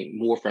expecting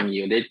more from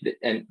you.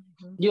 And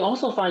you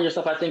also find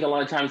yourself, I think, a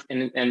lot of times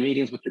in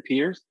meetings with your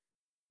peers.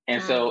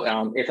 And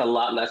so it's a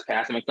lot less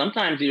passive. And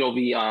sometimes you'll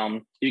be,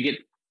 you get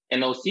in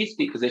those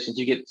C-suite positions,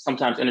 you get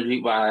sometimes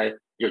interviewed by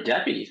your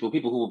deputies,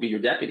 people who will be your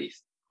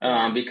deputies,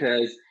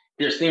 because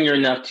they're senior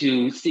enough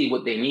to see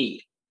what they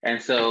need. And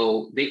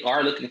so they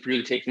are looking for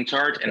you to take some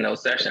charge in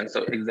those sessions.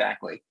 So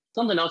exactly.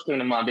 Something else came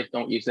to mind, but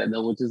don't use that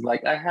though, which is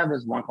like, I have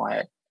this one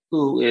client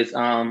who is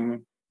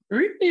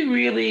really,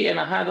 really in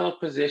a high level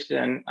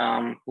position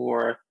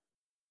for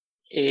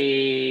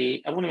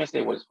I wouldn't even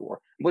say what it's for,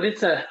 but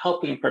it's a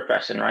helping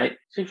profession, right?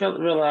 She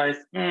realized,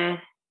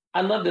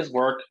 I love this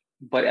work,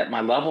 but at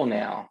my level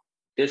now,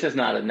 this is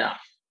not enough,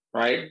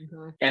 right?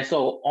 And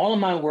so all of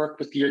my work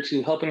was geared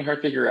to helping her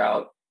figure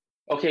out,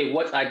 okay,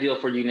 what's ideal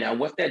for you now?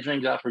 What's that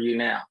dream job for you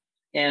now?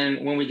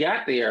 And when we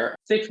got there,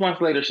 6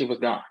 months later, she was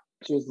gone.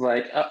 She was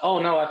like,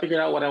 oh no, I figured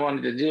out what I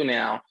wanted to do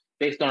now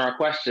based on our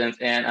questions.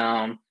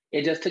 And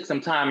it just took some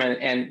time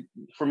and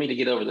for me to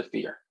get over the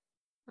fear.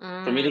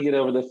 For me to get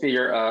over the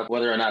fear of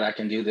whether or not I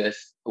can do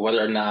this,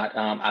 whether or not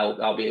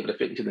I'll be able to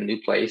fit into the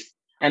new place.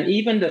 And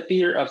even the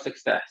fear of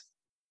success,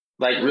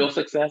 real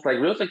success,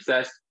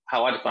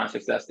 how I define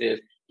success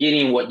is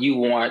getting what you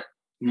want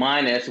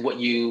minus what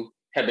you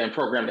have been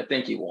programmed to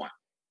think you want.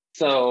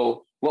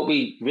 So what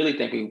we really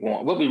think we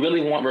want, what we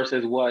really want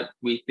versus what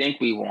we think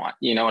we want,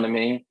 you know what I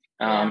mean?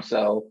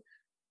 So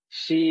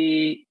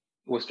she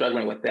was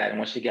struggling with that. And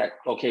when she got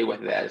okay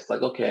with that, it's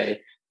like,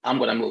 okay, I'm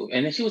going to move.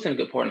 And then she was in a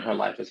good point in her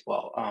life as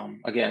well.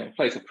 Again, a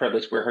place of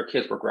privilege where her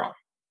kids were grown.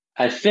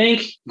 I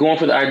think going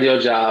for the ideal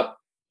job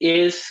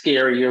is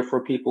scarier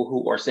for people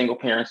who are single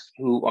parents,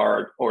 who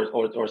are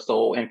or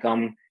sole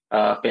income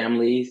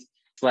families.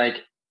 It's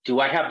like, do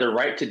I have the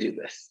right to do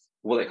this?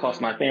 Will it cost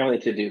my family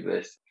to do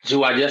this?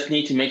 Do I just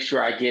need to make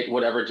sure I get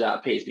whatever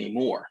job pays me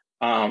more?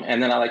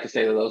 And then I like to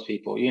say to those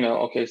people,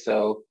 okay,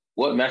 so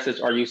what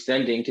message are you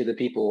sending to the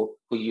people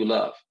who you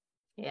love?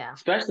 Yeah.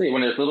 Especially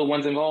when there's little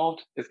ones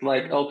involved. It's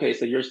like, okay,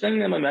 so you're sending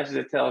them a message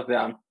that tells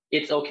them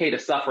it's okay to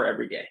suffer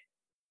every day.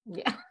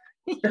 Yeah.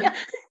 Yeah.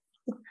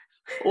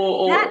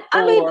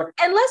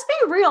 And let's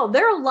be real.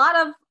 There are a lot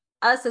of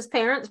us as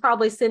parents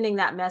probably sending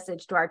that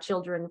message to our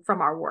children from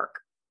our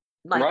work.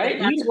 Right?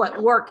 That's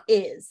what work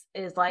is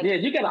like. Yeah,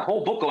 you got a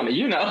whole book on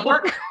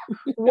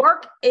it,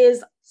 Work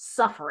is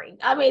suffering.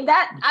 I mean,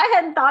 that I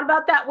hadn't thought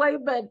about that way,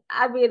 but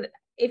I mean,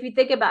 if you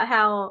think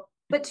about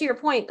but to your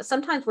point,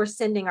 sometimes we're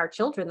sending our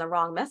children the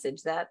wrong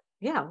message that,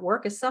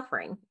 work is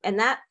suffering. And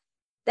that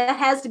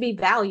has to be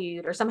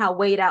valued or somehow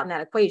weighed out in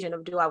that equation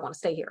of, do I want to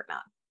stay here or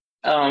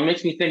not?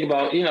 Makes me think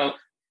about,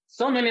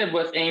 so many of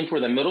us aim for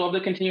the middle of the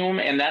continuum,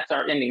 and that's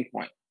our ending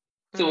point.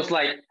 So it's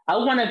like, I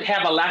want to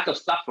have a lack of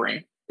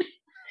suffering.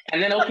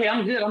 And then, okay,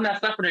 I'm good. I'm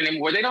not suffering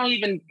anymore. They don't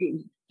even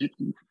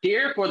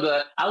care for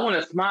I want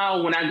to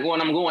smile when I'm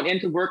going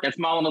into work and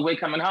smile on the way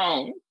coming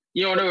home.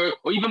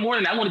 Or even more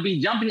than that, I want to be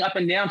jumping up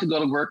and down to go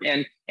to work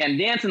and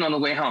dancing on the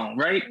way home,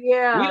 right?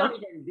 Yeah. We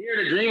don't even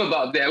dare to dream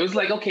about that. It was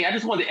like, okay, I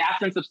just want the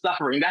absence of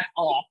suffering. That's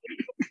all.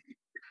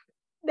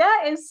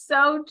 That is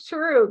so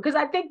true. Because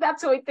I think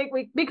that's what we think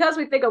because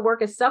we think of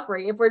work as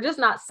suffering. If we're just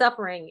not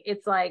suffering,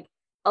 it's like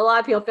a lot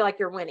of people feel like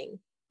you're winning.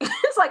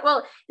 It's like,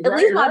 well, at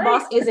least my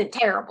boss isn't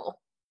terrible.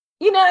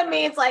 You know what I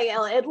mean? It's like,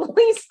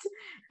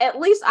 at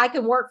least I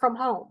can work from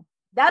home.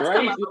 That's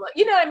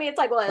you know what I mean? It's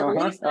like, well,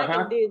 at least I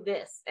can do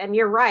this. And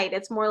you're right.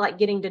 It's more like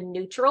getting to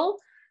neutral,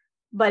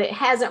 but it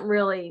hasn't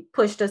really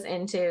pushed us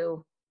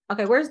into,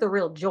 okay, where's the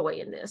real joy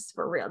in this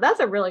for real? That's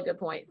a really good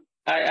point.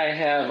 I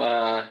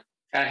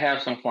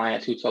have some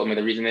clients who told me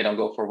the reason they don't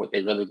go for what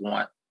they really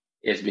want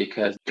is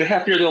because they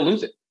have fear they'll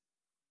lose it.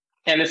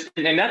 And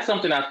that's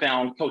something I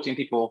found coaching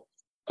people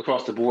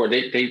across the board.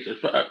 They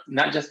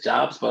not just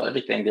jobs, but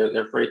everything.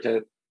 They're afraid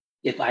to,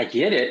 if I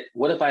get it,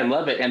 what if I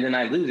love it and then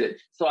I lose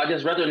it? So I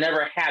just rather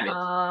never have it.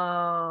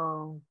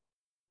 Oh.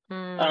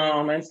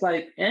 It's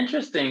like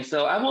interesting.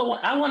 So I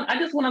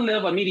just want to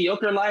live a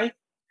mediocre life,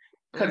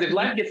 because if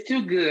life gets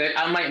too good,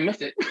 I might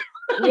miss it.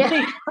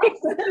 Yeah.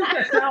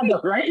 That sounds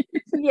right.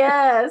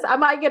 Yes, I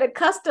might get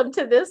accustomed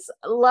to this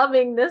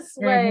loving this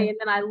way, and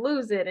then I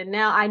lose it, and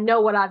now I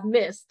know what I've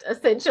missed,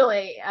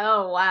 essentially.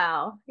 Oh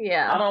wow,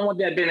 yeah. I don't want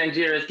that Ben and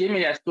Jerry's. Give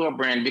me that store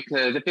brand,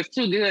 because if it's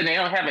too good and they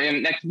don't have it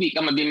in next week,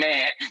 I'm gonna be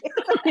mad.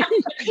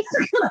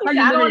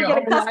 I don't want to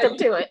get accustomed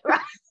to it. Right?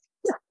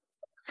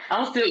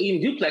 I'm still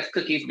eating duplex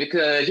cookies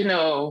because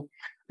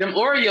them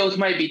Oreos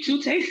might be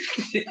too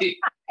tasty.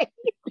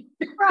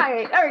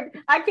 Right. Or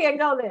I can't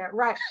go there.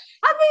 Right.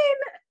 I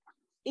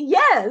mean,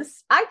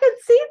 yes, I could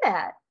see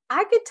that.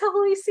 I could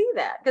totally see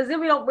that, because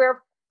then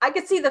I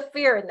could see the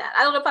fear in that.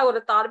 I don't know if I would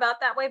have thought about it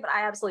that way, but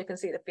I absolutely can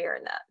see the fear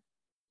in that.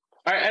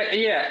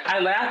 I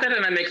laugh at it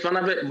and I make fun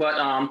of it,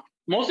 but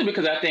mostly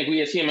because I think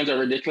we as humans are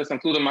ridiculous,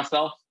 including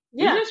myself.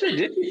 Yeah. We're just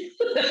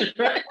ridiculous,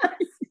 right?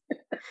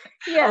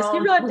 Yes,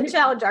 you really have to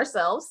challenge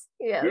ourselves.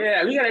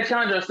 Yeah, we got to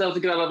challenge ourselves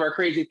to get out of our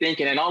crazy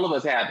thinking, and all of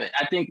us have it.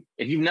 I think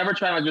if you've never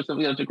challenged yourself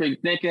to get out of crazy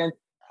thinking,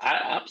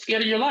 I'm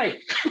scared of your life.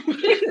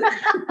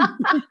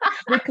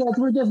 Because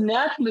we're just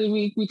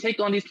naturally, we take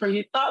on these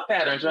crazy thought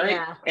patterns, right?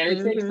 Yeah. And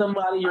it takes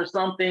somebody or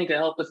something to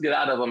help us get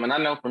out of them. And I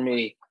know for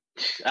me,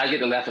 I get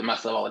to laugh at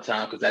myself all the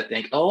time, because I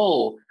think,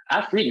 oh,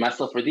 I freed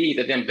myself for these,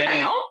 and then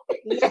bam.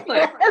 Yes.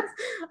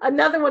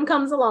 Another one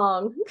comes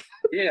along.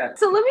 Yeah.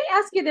 So let me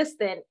ask you this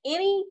then.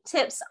 Any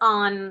tips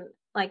on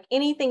like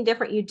anything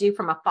different you do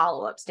from a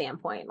follow-up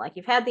standpoint? Like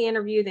you've had the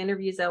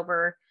interview's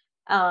over.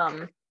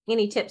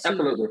 Any tips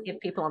Absolutely. you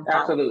give people on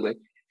follow-up? Absolutely.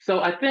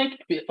 So I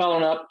think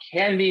following up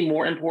can be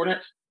more important.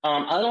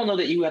 I don't know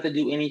that you have to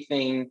do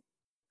anything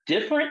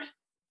different,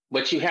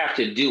 but you have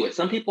to do it.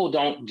 Some people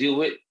don't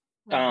do it,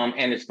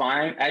 and it's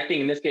fine. I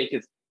think in this case,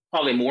 it's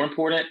probably more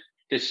important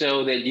to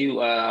show that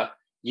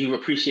you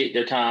appreciate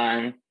their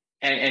time,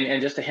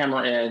 and just to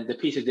hammer in the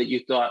pieces that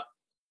you thought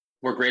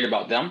were great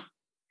about them.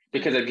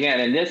 Because again,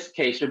 in this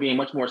case, you're being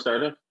much more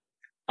assertive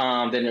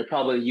than they're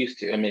probably used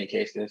to in many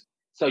cases.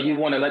 So you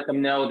want to let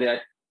them know that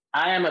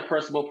I am a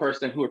personable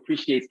person who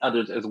appreciates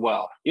others as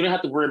well. You don't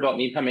have to worry about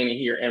me coming in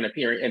here and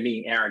appearing and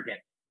being arrogant.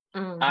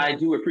 I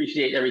do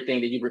appreciate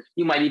everything that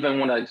you might even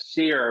want to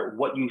share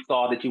what you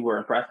saw that you were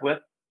impressed with.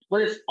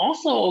 But it's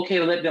also okay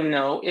to let them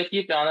know if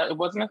you found out it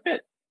wasn't a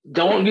fit.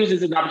 Don't use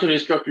this as an opportunity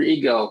to stroke your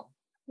ego.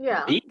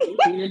 Yeah. Be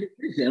a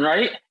decision,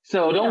 right?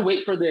 So don't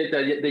wait for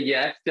the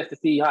yes just to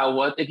see how it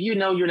was. If you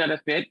know you're not a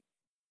fit,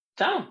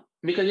 tell them,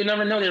 because you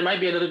never know. There might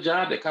be another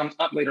job that comes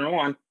up later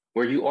on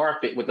where you are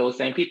fit with those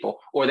same people,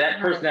 or that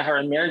person, that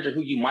hiring manager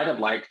who you might have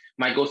liked,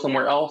 might go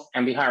somewhere else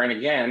and be hiring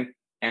again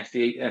and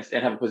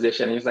have a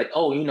position. And it's like,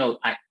 oh,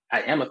 I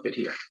am a fit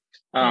here.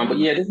 But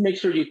yeah, just make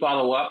sure you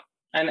follow up,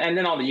 and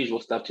then all the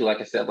usual stuff too. Like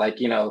I said, like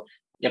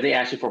if they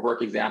ask you for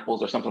work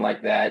examples or something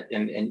like that,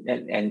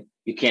 and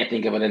you can't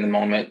think of it in the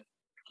moment,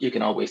 you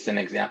can always send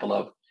an example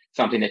of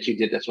something that you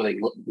did that's really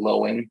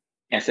glowing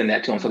and send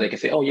that to them so they can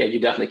say, oh yeah, you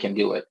definitely can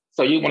do it.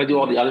 So you want to do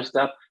all the other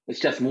stuff. It's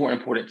just more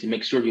important to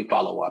make sure you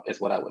follow up, is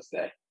what I would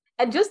say.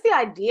 And just the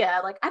idea,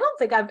 like, I don't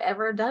think I've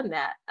ever done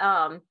that.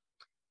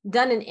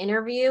 Done an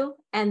interview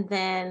and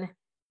then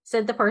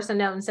sent the person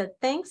a note and said,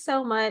 thanks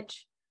so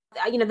much.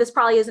 This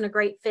probably isn't a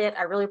great fit.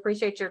 I really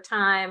appreciate your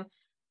time.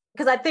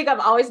 Because I think I've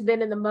always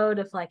been in the mode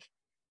of like,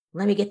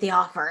 let me get the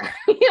offer.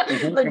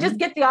 Like, just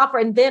get the offer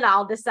and then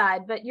I'll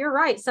decide. But you're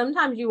right.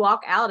 Sometimes you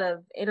walk out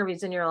of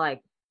interviews and you're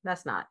like,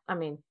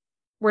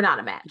 we're not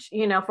a match,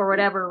 for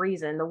whatever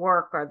reason, the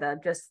work or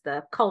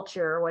the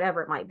culture or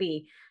whatever it might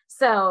be.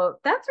 So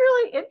that's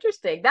really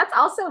interesting. That's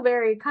also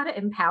very kind of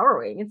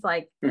empowering. It's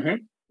like,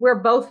 we're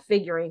both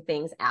figuring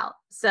things out.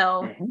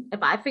 So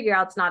if I figure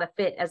out it's not a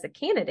fit as a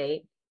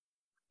candidate,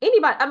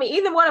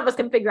 either one of us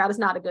can figure out it's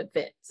not a good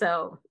fit.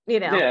 So,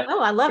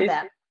 I love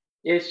that.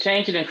 It's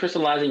changing and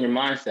crystallizing your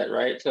mindset,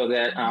 right? So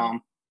that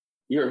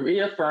you're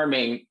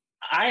reaffirming,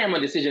 I am a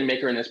decision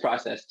maker in this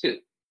process too.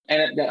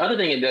 And the other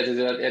thing it does is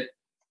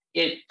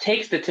it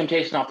takes the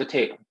temptation off the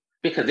table,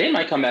 because they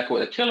might come back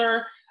with a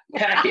killer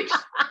package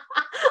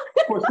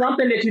for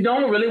something that you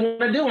don't really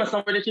want to do and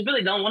somewhere that you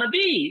really don't want to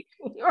be.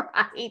 You're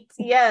right.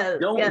 Yes.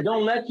 Don't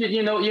let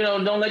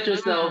don't let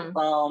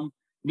yourself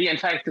be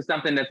enticed to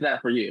something that's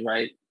not for you,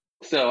 right?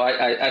 So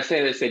I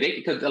say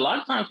because a lot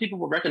of times people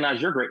will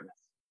recognize your greatness.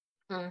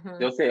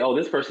 They'll say, oh,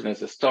 this person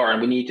is a star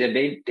and we need to,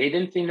 they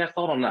didn't seem that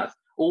sold on us.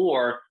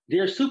 Or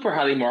they're super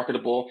highly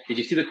marketable. Did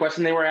you see the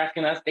question they were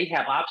asking us? They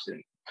have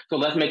options. So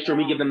let's make sure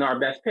we give them our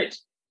best pitch.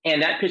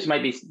 And that pitch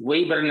might be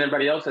way better than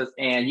everybody else's,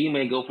 and you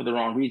may go for the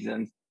wrong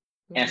reasons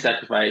and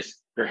sacrifice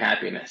your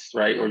happiness,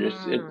 right? Or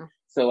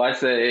so I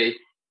say,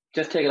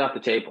 just take it off the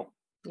table.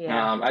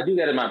 Yeah. I do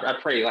that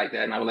I pray like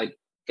that, and I would like,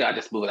 God,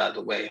 just move it out of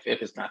the way.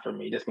 If it's not for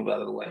me, just move it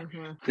out of the way.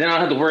 Then I don't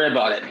have to worry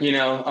about it,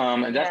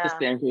 and that's the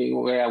standpoint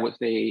way I would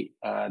say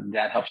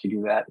that helps you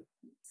do that.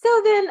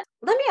 So then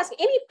let me ask you,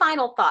 any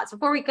final thoughts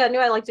before we go? I knew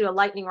I like to do a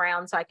lightning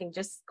round so I can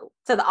just,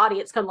 so the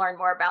audience can learn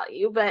more about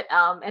you, but,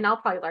 and I'll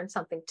probably learn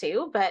something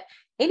too, but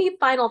any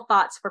final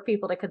thoughts for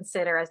people to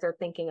consider as they're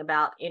thinking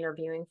about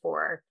interviewing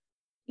for,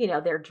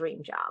 their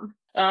dream job?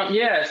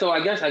 Yeah. So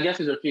I guess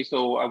there's a few.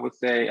 So I would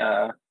say,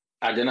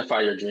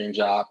 identify your dream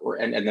job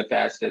and the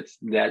facets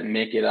that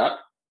make it up.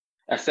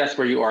 Assess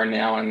where you are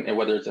now and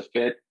whether it's a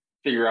fit.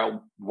 Figure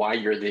out why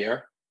you're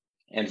there.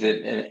 And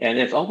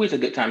it's always a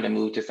good time to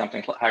move to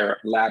something higher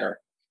ladder.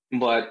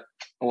 But,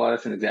 well,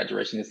 that's an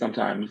exaggeration. And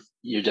sometimes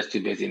you're just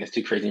too busy and it's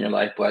too crazy in your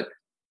life, but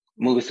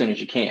move as soon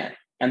as you can.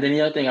 And then the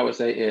other thing I would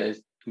say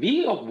is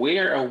be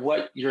aware of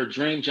what your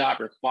dream job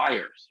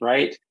requires,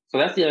 right? So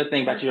that's the other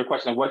thing, back to your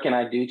question of what can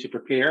I do to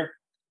prepare?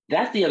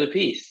 That's the other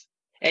piece.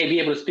 Hey, be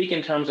able to speak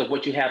in terms of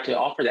what you have to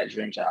offer that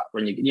dream job,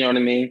 when you know what I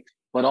mean?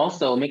 But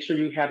also make sure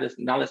you have the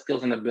knowledge,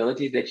 skills, and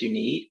abilities that you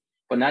need,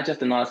 but not just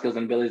the knowledge, skills,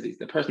 and abilities,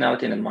 the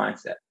personality and the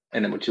mindset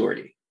and the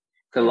maturity.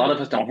 Because a lot of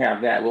us don't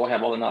have that. We'll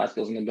have all the knowledge,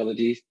 skills, and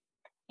abilities.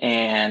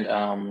 And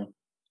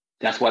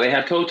that's why they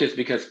have coaches,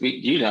 because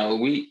we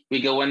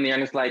go in there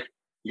and it's like,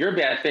 you're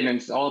bad fit, and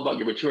it's all about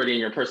your maturity and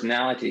your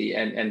personality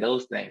and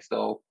those things.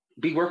 So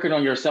be working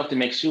on yourself to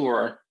make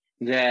sure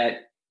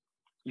that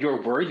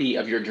you're worthy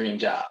of your dream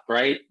job,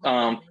 right?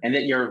 And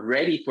that you're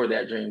ready for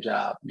that dream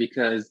job,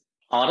 because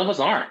a lot of us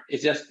aren't.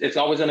 It's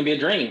always going to be a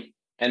dream,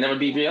 and then would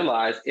be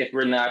realized if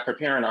we're not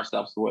preparing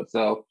ourselves for it.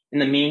 So in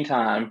the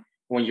meantime,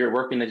 when you're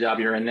working the job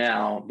you're in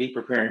now, be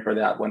preparing for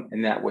that one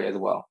in that way as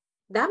well.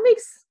 That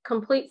makes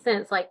complete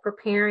sense, like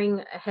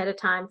preparing ahead of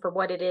time for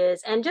what it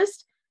is. And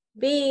just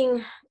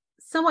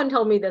someone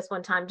told me this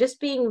one time, just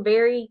being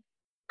very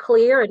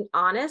clear and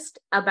honest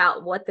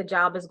about what the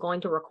job is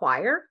going to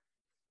require.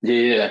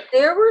 Yeah.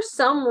 There were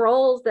some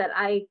roles that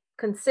I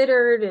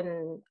considered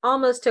and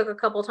almost took a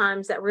couple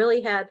times that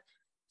really had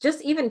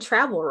just even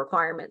travel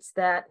requirements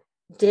that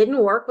didn't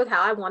work with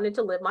how I wanted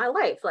to live my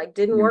life, like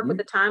didn't work with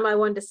the time I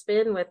wanted to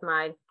spend with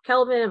my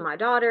Kelvin and my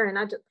daughter. And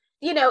I just,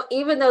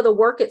 even though the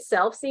work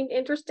itself seemed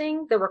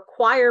interesting, the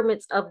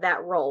requirements of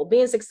that role,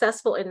 being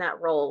successful in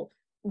that role,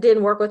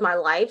 didn't work with my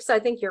life. So I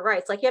think you're right.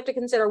 It's like you have to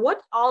consider,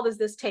 what all does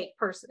this take?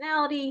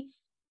 Personality,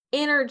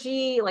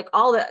 energy, like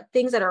all the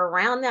things that are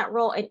around that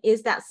role. And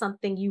is that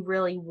something you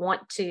really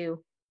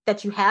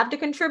that you have to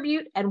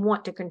contribute and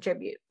want to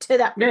contribute to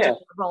that particular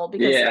role?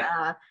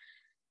 Because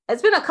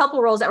it's been a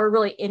couple roles that were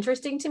really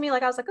interesting to me.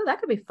 Like I was like, oh, that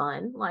could be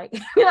fun. Like,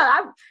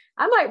 I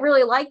might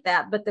really like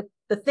that. But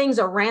the things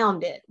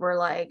around it were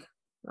like,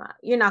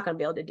 you're not going to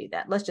be able to do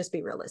that. Let's just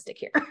be realistic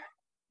here.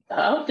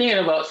 I'm thinking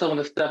about some of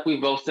the stuff we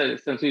both said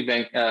since we've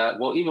been,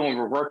 even when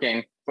we're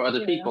working for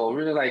other people,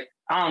 we're like,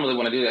 I don't really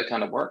want to do that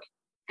kind of work.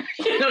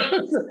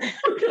 Because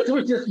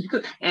we're just,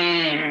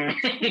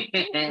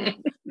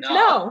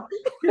 no,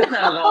 it's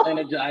not at all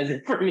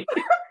energizing for me.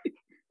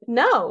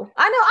 No,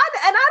 I know.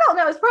 And I don't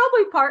know. It's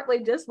probably partly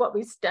just what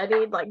we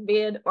studied, like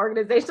being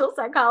organizational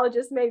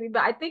psychologists, maybe.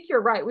 But I think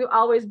you're right. We've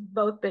always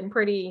both been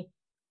pretty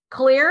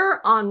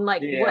clear on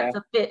like what's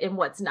a fit and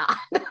what's not,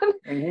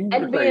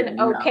 and being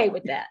okay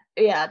with that.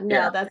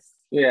 That's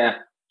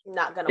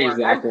not going to work.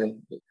 Exactly.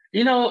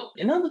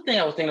 Another thing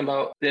I was thinking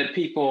about that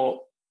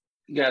people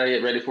got to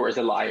get ready for is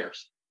the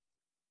liars.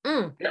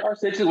 There are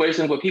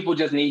situations where people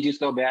just need you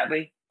so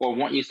badly or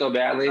want you so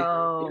badly. They're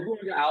going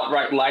to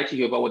outright lie to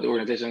you about what the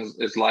organization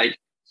is like.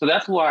 So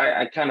that's why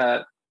I kind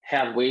of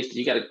have ways that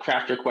you got to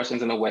craft your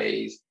questions in a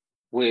ways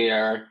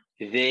where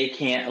they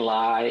can't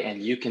lie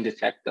and you can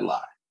detect the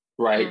lie,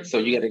 right? So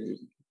you got to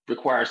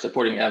require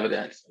supporting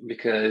evidence,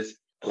 because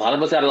a lot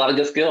of us have a lot of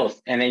good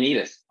skills and they need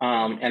us.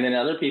 And then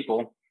other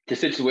people, the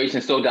situation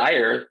is so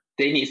dire,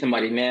 they need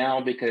somebody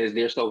now because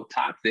they're so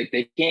toxic,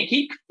 they can't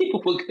keep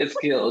people with good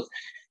skills.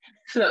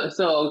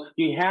 So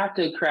you have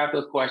to craft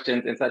those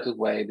questions in such a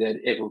way that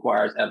it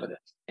requires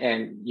evidence.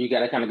 And you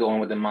got to kind of go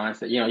in with the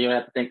mindset, you don't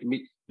have to think,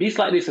 be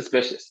slightly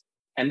suspicious.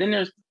 And then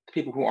there's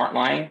people who aren't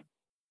lying,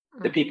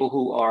 the people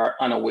who are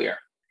unaware.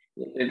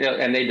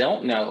 And they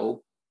don't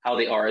know how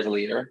they are as a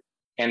leader,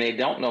 and they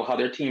don't know how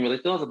their team really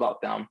feels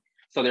about them.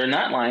 So they're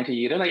not lying to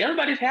you. They're like,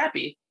 everybody's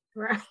happy.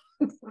 Right.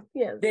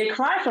 Yes. They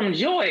cry from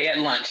joy at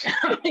lunch.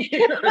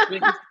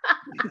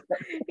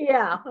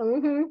 Yeah.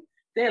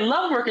 They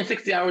love working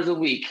 60 hours a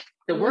week.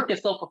 The work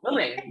is so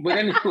fulfilling. But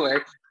anyway.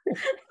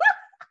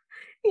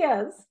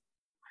 Yes.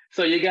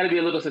 So you got to be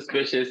a little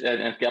suspicious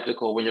and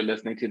skeptical when you're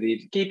listening to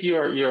these. Keep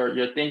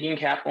your thinking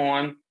cap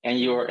on and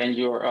your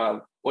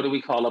what do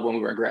we call it when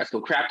we were in grad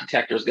school? Crap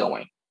detectors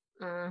going.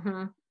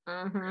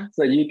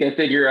 So you can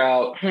figure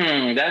out,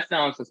 that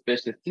sounds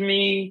suspicious to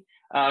me.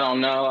 I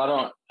don't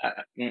know.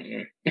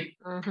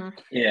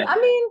 Yeah. I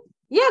mean,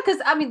 because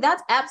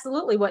that's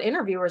absolutely what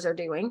interviewers are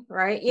doing,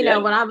 right?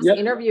 When I was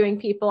interviewing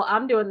people,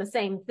 I'm doing the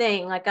same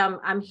thing. Like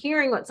I'm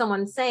hearing what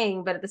someone's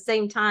saying, but at the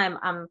same time,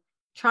 I'm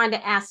trying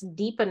to ask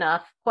deep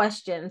enough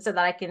questions so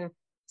that I can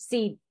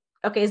see,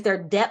 okay, is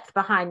there depth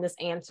behind this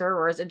answer,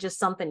 or is it just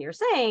something you're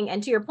saying?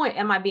 And to your point,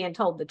 am I being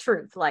told the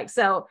truth? Like,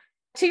 so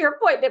to your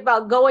point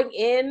about going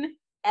in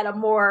at a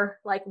more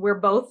like, we're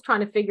both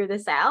trying to figure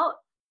this out,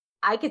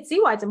 I could see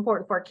why it's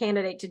important for a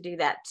candidate to do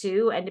that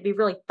too, and to be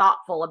really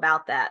thoughtful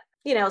about that.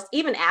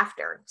 Even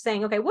after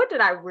saying, okay, what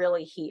did I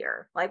really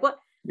hear? Like what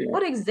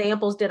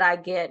examples did I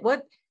get?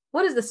 What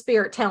is the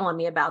spirit telling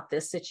me about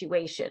this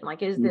situation?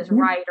 Like, is this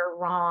right or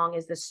wrong?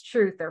 Is this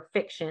truth or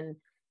fiction?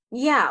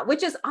 Yeah,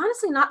 which is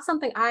honestly not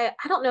something I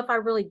don't know if I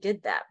really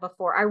did that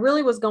before. I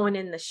really was going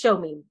in the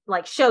show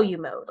you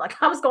mode. Like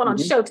I was going on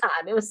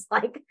Showtime. It was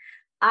like,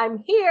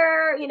 I'm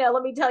here,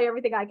 let me tell you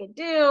everything I can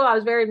do. I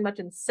was very much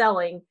in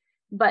selling,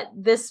 but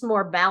this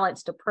more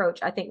balanced approach,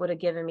 I think, would have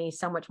given me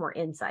so much more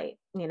insight,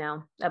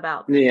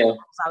 about what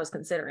I was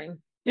considering.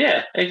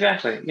 Yeah,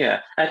 exactly.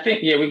 Yeah, I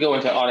think we go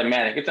into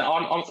automatic. It's an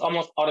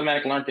almost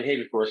automatic learned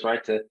behavior for us,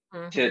 right? To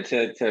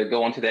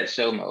go into that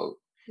show mode.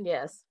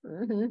 Yes.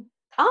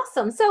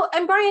 Awesome. So,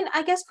 and Brian,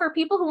 I guess for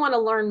people who want to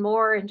learn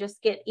more and just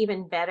get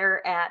even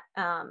better at,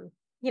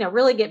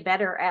 really get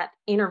better at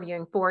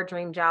interviewing for a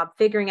dream job,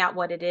 figuring out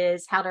what it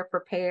is, how to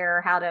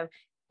prepare, how to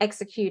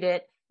execute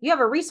it. You have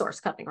a resource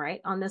coming,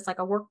 right, on this, like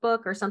a workbook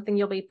or something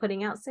you'll be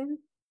putting out soon?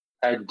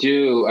 I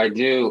do.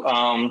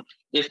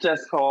 It's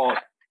just called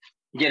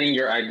Getting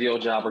Your Ideal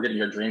Job or Getting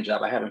Your Dream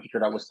Job. I haven't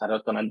figured out which title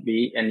it's going to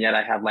be, and yet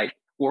I have like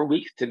 4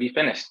 weeks to be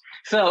finished.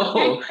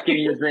 So,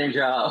 Getting Your Dream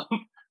Job.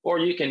 Or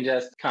you can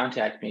just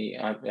contact me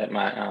at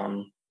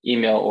my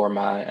email or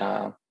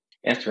my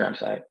Instagram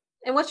site.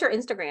 And what's your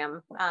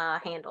Instagram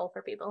handle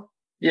for people?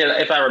 Yeah,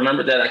 if I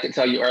remember that, I can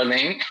tell you our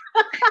name.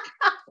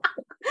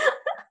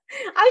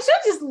 I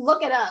should just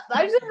look it up.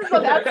 I'm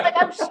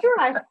sure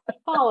I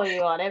follow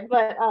you on it,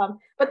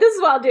 but this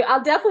is what I'll do.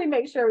 I'll definitely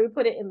make sure we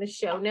put it in the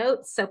show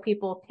notes so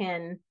people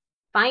can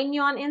find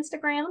you on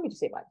Instagram. Let me just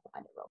see if I can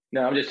find it.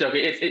 No, I'm just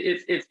joking.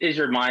 It's is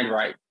your mind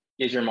right?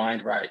 Is your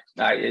mind right?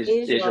 Is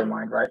your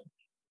mind right?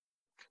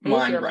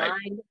 Mind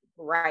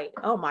right.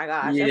 Oh my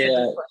gosh.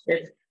 Yeah,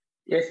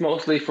 it's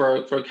mostly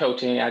for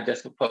coaching. I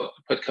just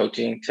put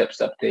coaching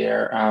tips up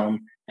there,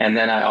 and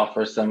then I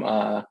offer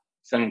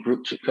some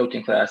group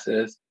coaching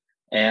classes,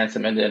 and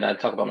then I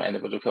talk about my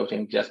individual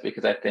coaching just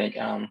because I think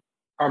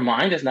our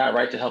mind is not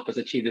right to help us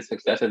achieve the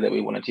successes that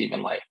we want to achieve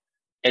in life.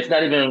 It's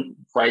not even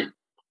right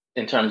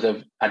in terms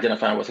of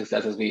identifying what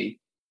success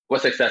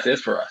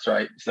is for us,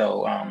 right?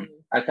 So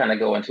I kind of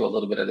go into a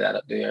little bit of that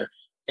up there.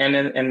 And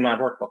then in my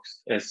workbooks,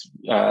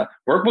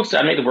 workbooks.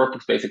 I make the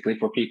workbooks basically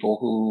for people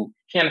who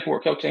can't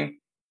afford coaching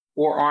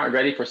or aren't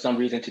ready for some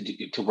reason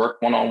to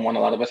work one-on-one. A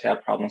lot of us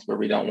have problems where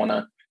we don't want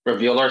to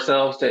reveal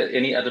ourselves to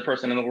any other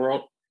person in the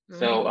world.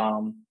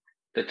 So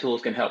the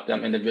tools can help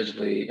them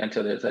individually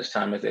until there's such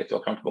time as they feel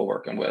comfortable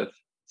working with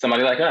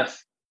somebody like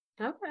us.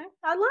 Okay,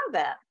 I love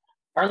that.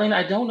 Arlene,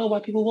 I don't know why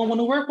people won't want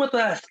to work with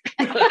us.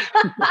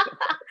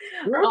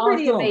 We're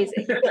pretty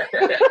amazing.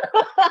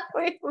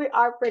 we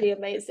are pretty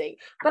amazing.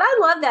 But I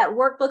love that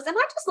workbooks. And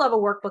I just love a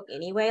workbook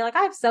anyway. Like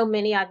I have so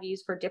many I've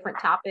used for different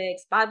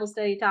topics, Bible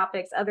study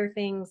topics, other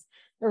things.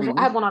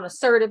 I have one on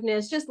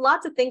assertiveness, just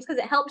lots of things, because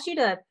it helps you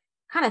to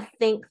kind of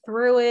think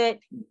through it,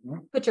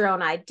 put your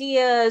own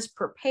ideas,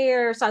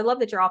 prepare. So I love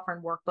that you're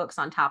offering workbooks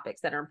on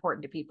topics that are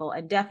important to people.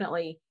 And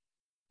definitely,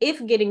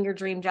 if getting your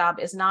dream job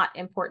is not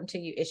important to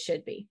you, it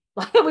should be.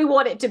 Like we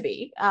want it to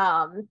be,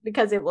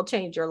 because it will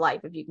change your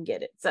life if you can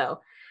get it. So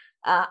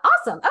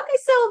awesome. Okay,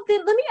 so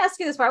then let me ask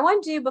you this. What I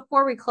want to do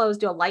before we close,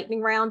 do a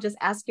lightning round, just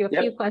ask you a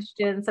few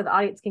questions so the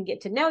audience can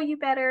get to know you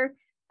better.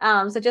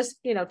 So just,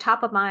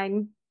 top of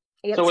mind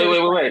answers.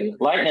 So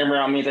wait. Lightning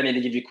round means I need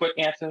to give you quick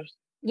answers?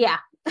 Yeah.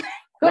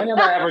 When have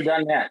I ever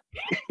done that?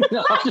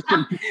 No,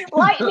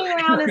 lightning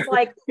round is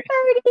like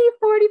 30,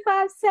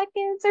 45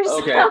 seconds or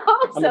so. Okay.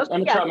 I'm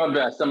going to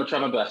try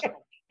my best.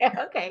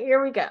 Okay,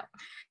 here we go.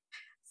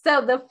 So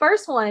the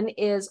first one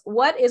is,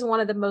 what is one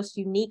of the most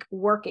unique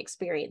work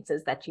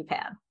experiences that you've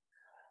had?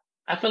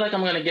 I feel like I'm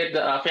going to get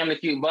the Family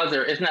Feud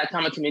buzzer. It's not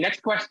coming to me.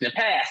 Next question.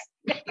 Pass.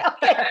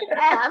 Okay,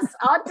 pass.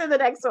 On to the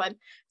next one.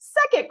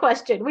 Second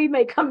question. We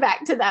may come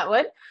back to that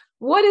one.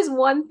 What is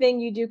one thing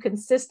you do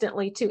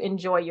consistently to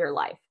enjoy your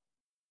life?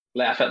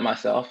 Laugh at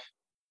myself.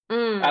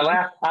 I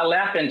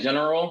laugh in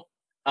general,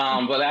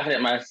 but laughing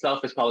at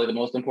myself is probably the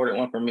most important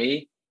one for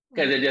me,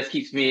 because it just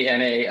keeps me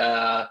in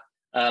a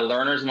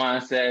learner's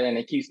mindset, and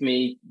it keeps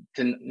me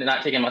to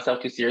not taking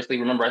myself too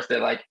seriously. Remember, I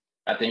said, like,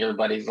 I think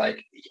everybody's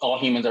like, all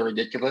humans are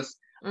ridiculous.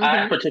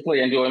 I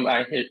particularly enjoy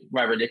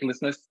my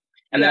ridiculousness,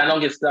 and then I don't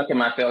get stuck in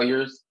my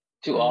failures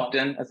too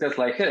often. It's just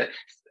like, hey,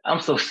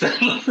 I'm so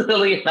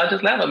silly, and I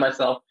just laugh at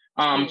myself.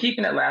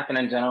 Keeping it laughing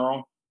in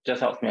general just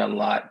helps me a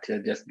lot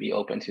to just be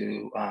open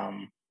to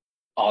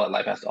all that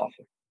life has to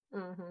offer.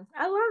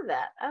 I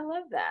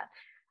love that.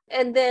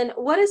 And then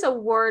what is a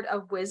word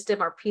of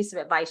wisdom or piece of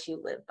advice you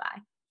live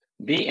by?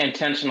 Be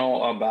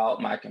intentional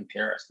about my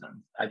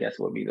comparisons, I guess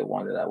would be the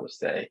one that I would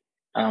say.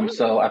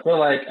 So I feel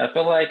like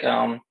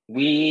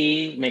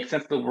we make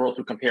sense of the world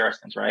through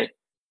comparisons, right?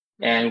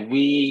 And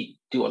we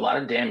do a lot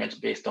of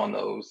damage based on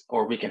those,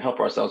 or we can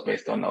help ourselves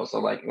based on those. So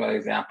like an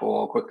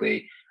example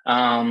quickly.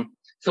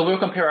 So we'll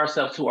compare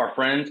ourselves to our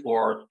friends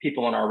or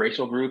people in our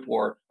racial group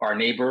or our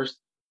neighbors,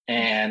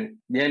 and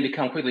then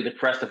become quickly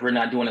depressed if we're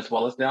not doing as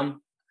well as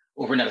them,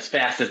 or we're not as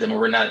fast as them, or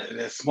we're not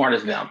as smart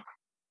as them.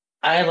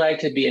 I like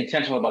to be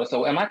intentional about it.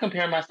 So am I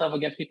comparing myself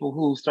against people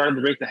who started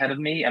the race ahead of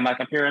me? Am I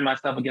comparing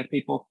myself against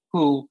people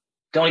who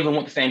don't even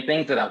want the same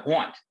things that I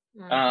want?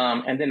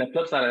 And then the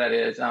flip side of that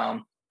is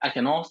I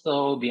can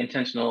also be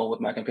intentional with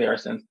my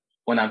comparisons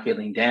when I'm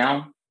feeling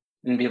down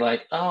and be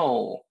like,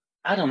 oh,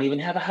 I don't even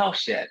have a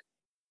house yet.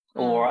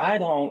 Or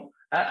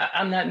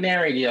I'm not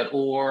married yet,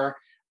 or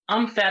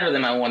I'm fatter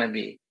than I want to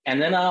be.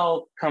 And then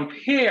I'll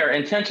compare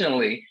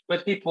intentionally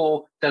with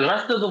people, the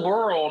rest of the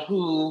world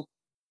who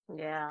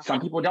some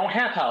people don't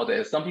have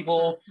houses. Some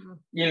people,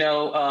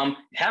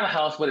 have a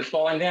house, but it's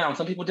falling down.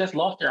 Some people just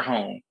lost their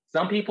home.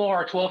 Some people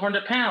are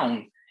 1,200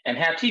 pounds and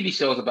have TV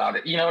shows about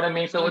it. You know what I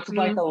mean? So it's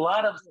like a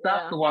lot of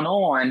stuff going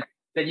on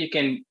that you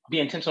can be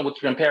intentional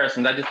with your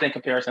comparisons. I just think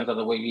comparisons are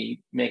the way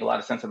we make a lot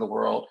of sense of the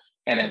world,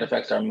 and it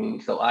affects our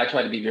mood. So I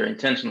try to be very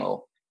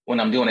intentional when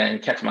I'm doing it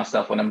and catch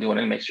myself when I'm doing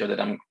it and make sure that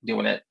I'm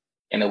doing it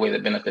in a way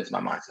that benefits my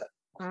mindset.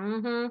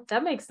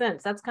 That makes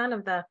sense. That's kind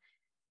of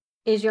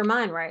is your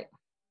mind right?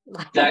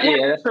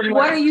 That's pretty much.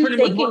 What are you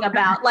thinking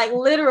about? Like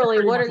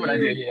literally, what are you? What I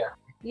do,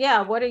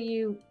 what are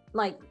you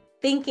like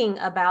thinking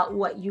about?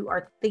 What you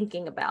are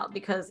thinking about,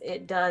 because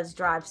it does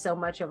drive so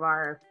much of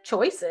our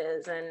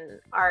choices and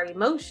our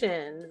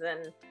emotions.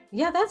 And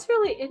that's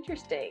really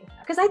interesting,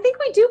 because I think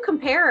we do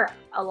compare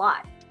a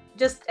lot.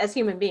 Just as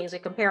human beings, we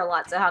compare a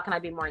lot. So how can I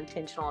be more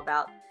intentional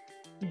about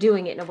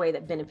doing it in a way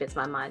that benefits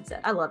my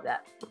mindset? I love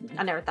that.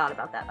 I never thought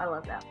about that. I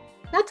love that.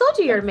 I told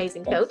you you're an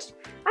amazing coach.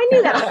 I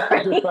knew that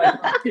already.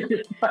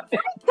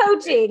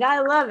 Coaching. I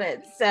love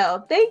it.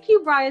 So thank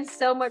you, Brian,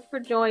 so much for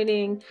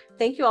joining.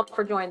 Thank you all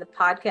for joining the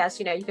podcast.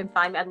 You can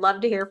find me. I'd love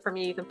to hear from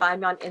you. You can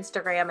find me on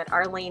Instagram at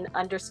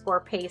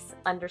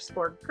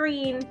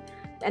Arlene_Pace_Green.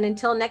 And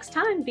until next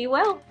time, be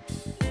well.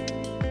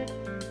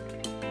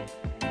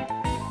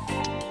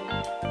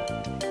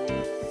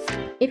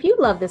 If you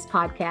love this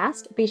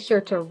podcast, be sure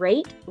to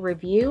rate,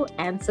 review,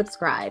 and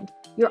subscribe.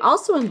 You're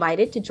also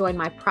invited to join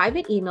my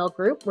private email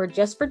group where,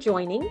 just for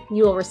joining,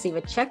 you will receive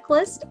a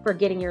checklist for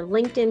getting your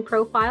LinkedIn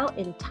profile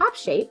in top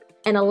shape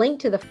and a link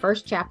to the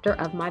first chapter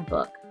of my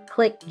book.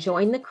 Click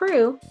Join the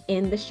Crew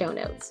in the show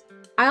notes.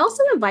 I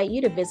also invite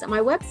you to visit my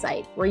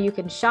website where you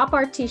can shop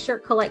our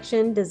t-shirt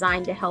collection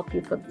designed to help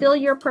you fulfill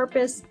your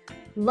purpose,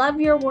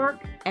 love your work,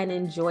 and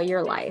enjoy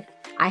your life.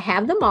 I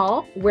have them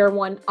all, wear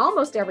one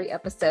almost every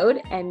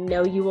episode, and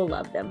know you will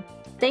love them.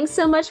 Thanks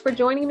so much for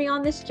joining me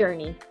on this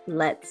journey.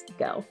 Let's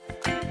go.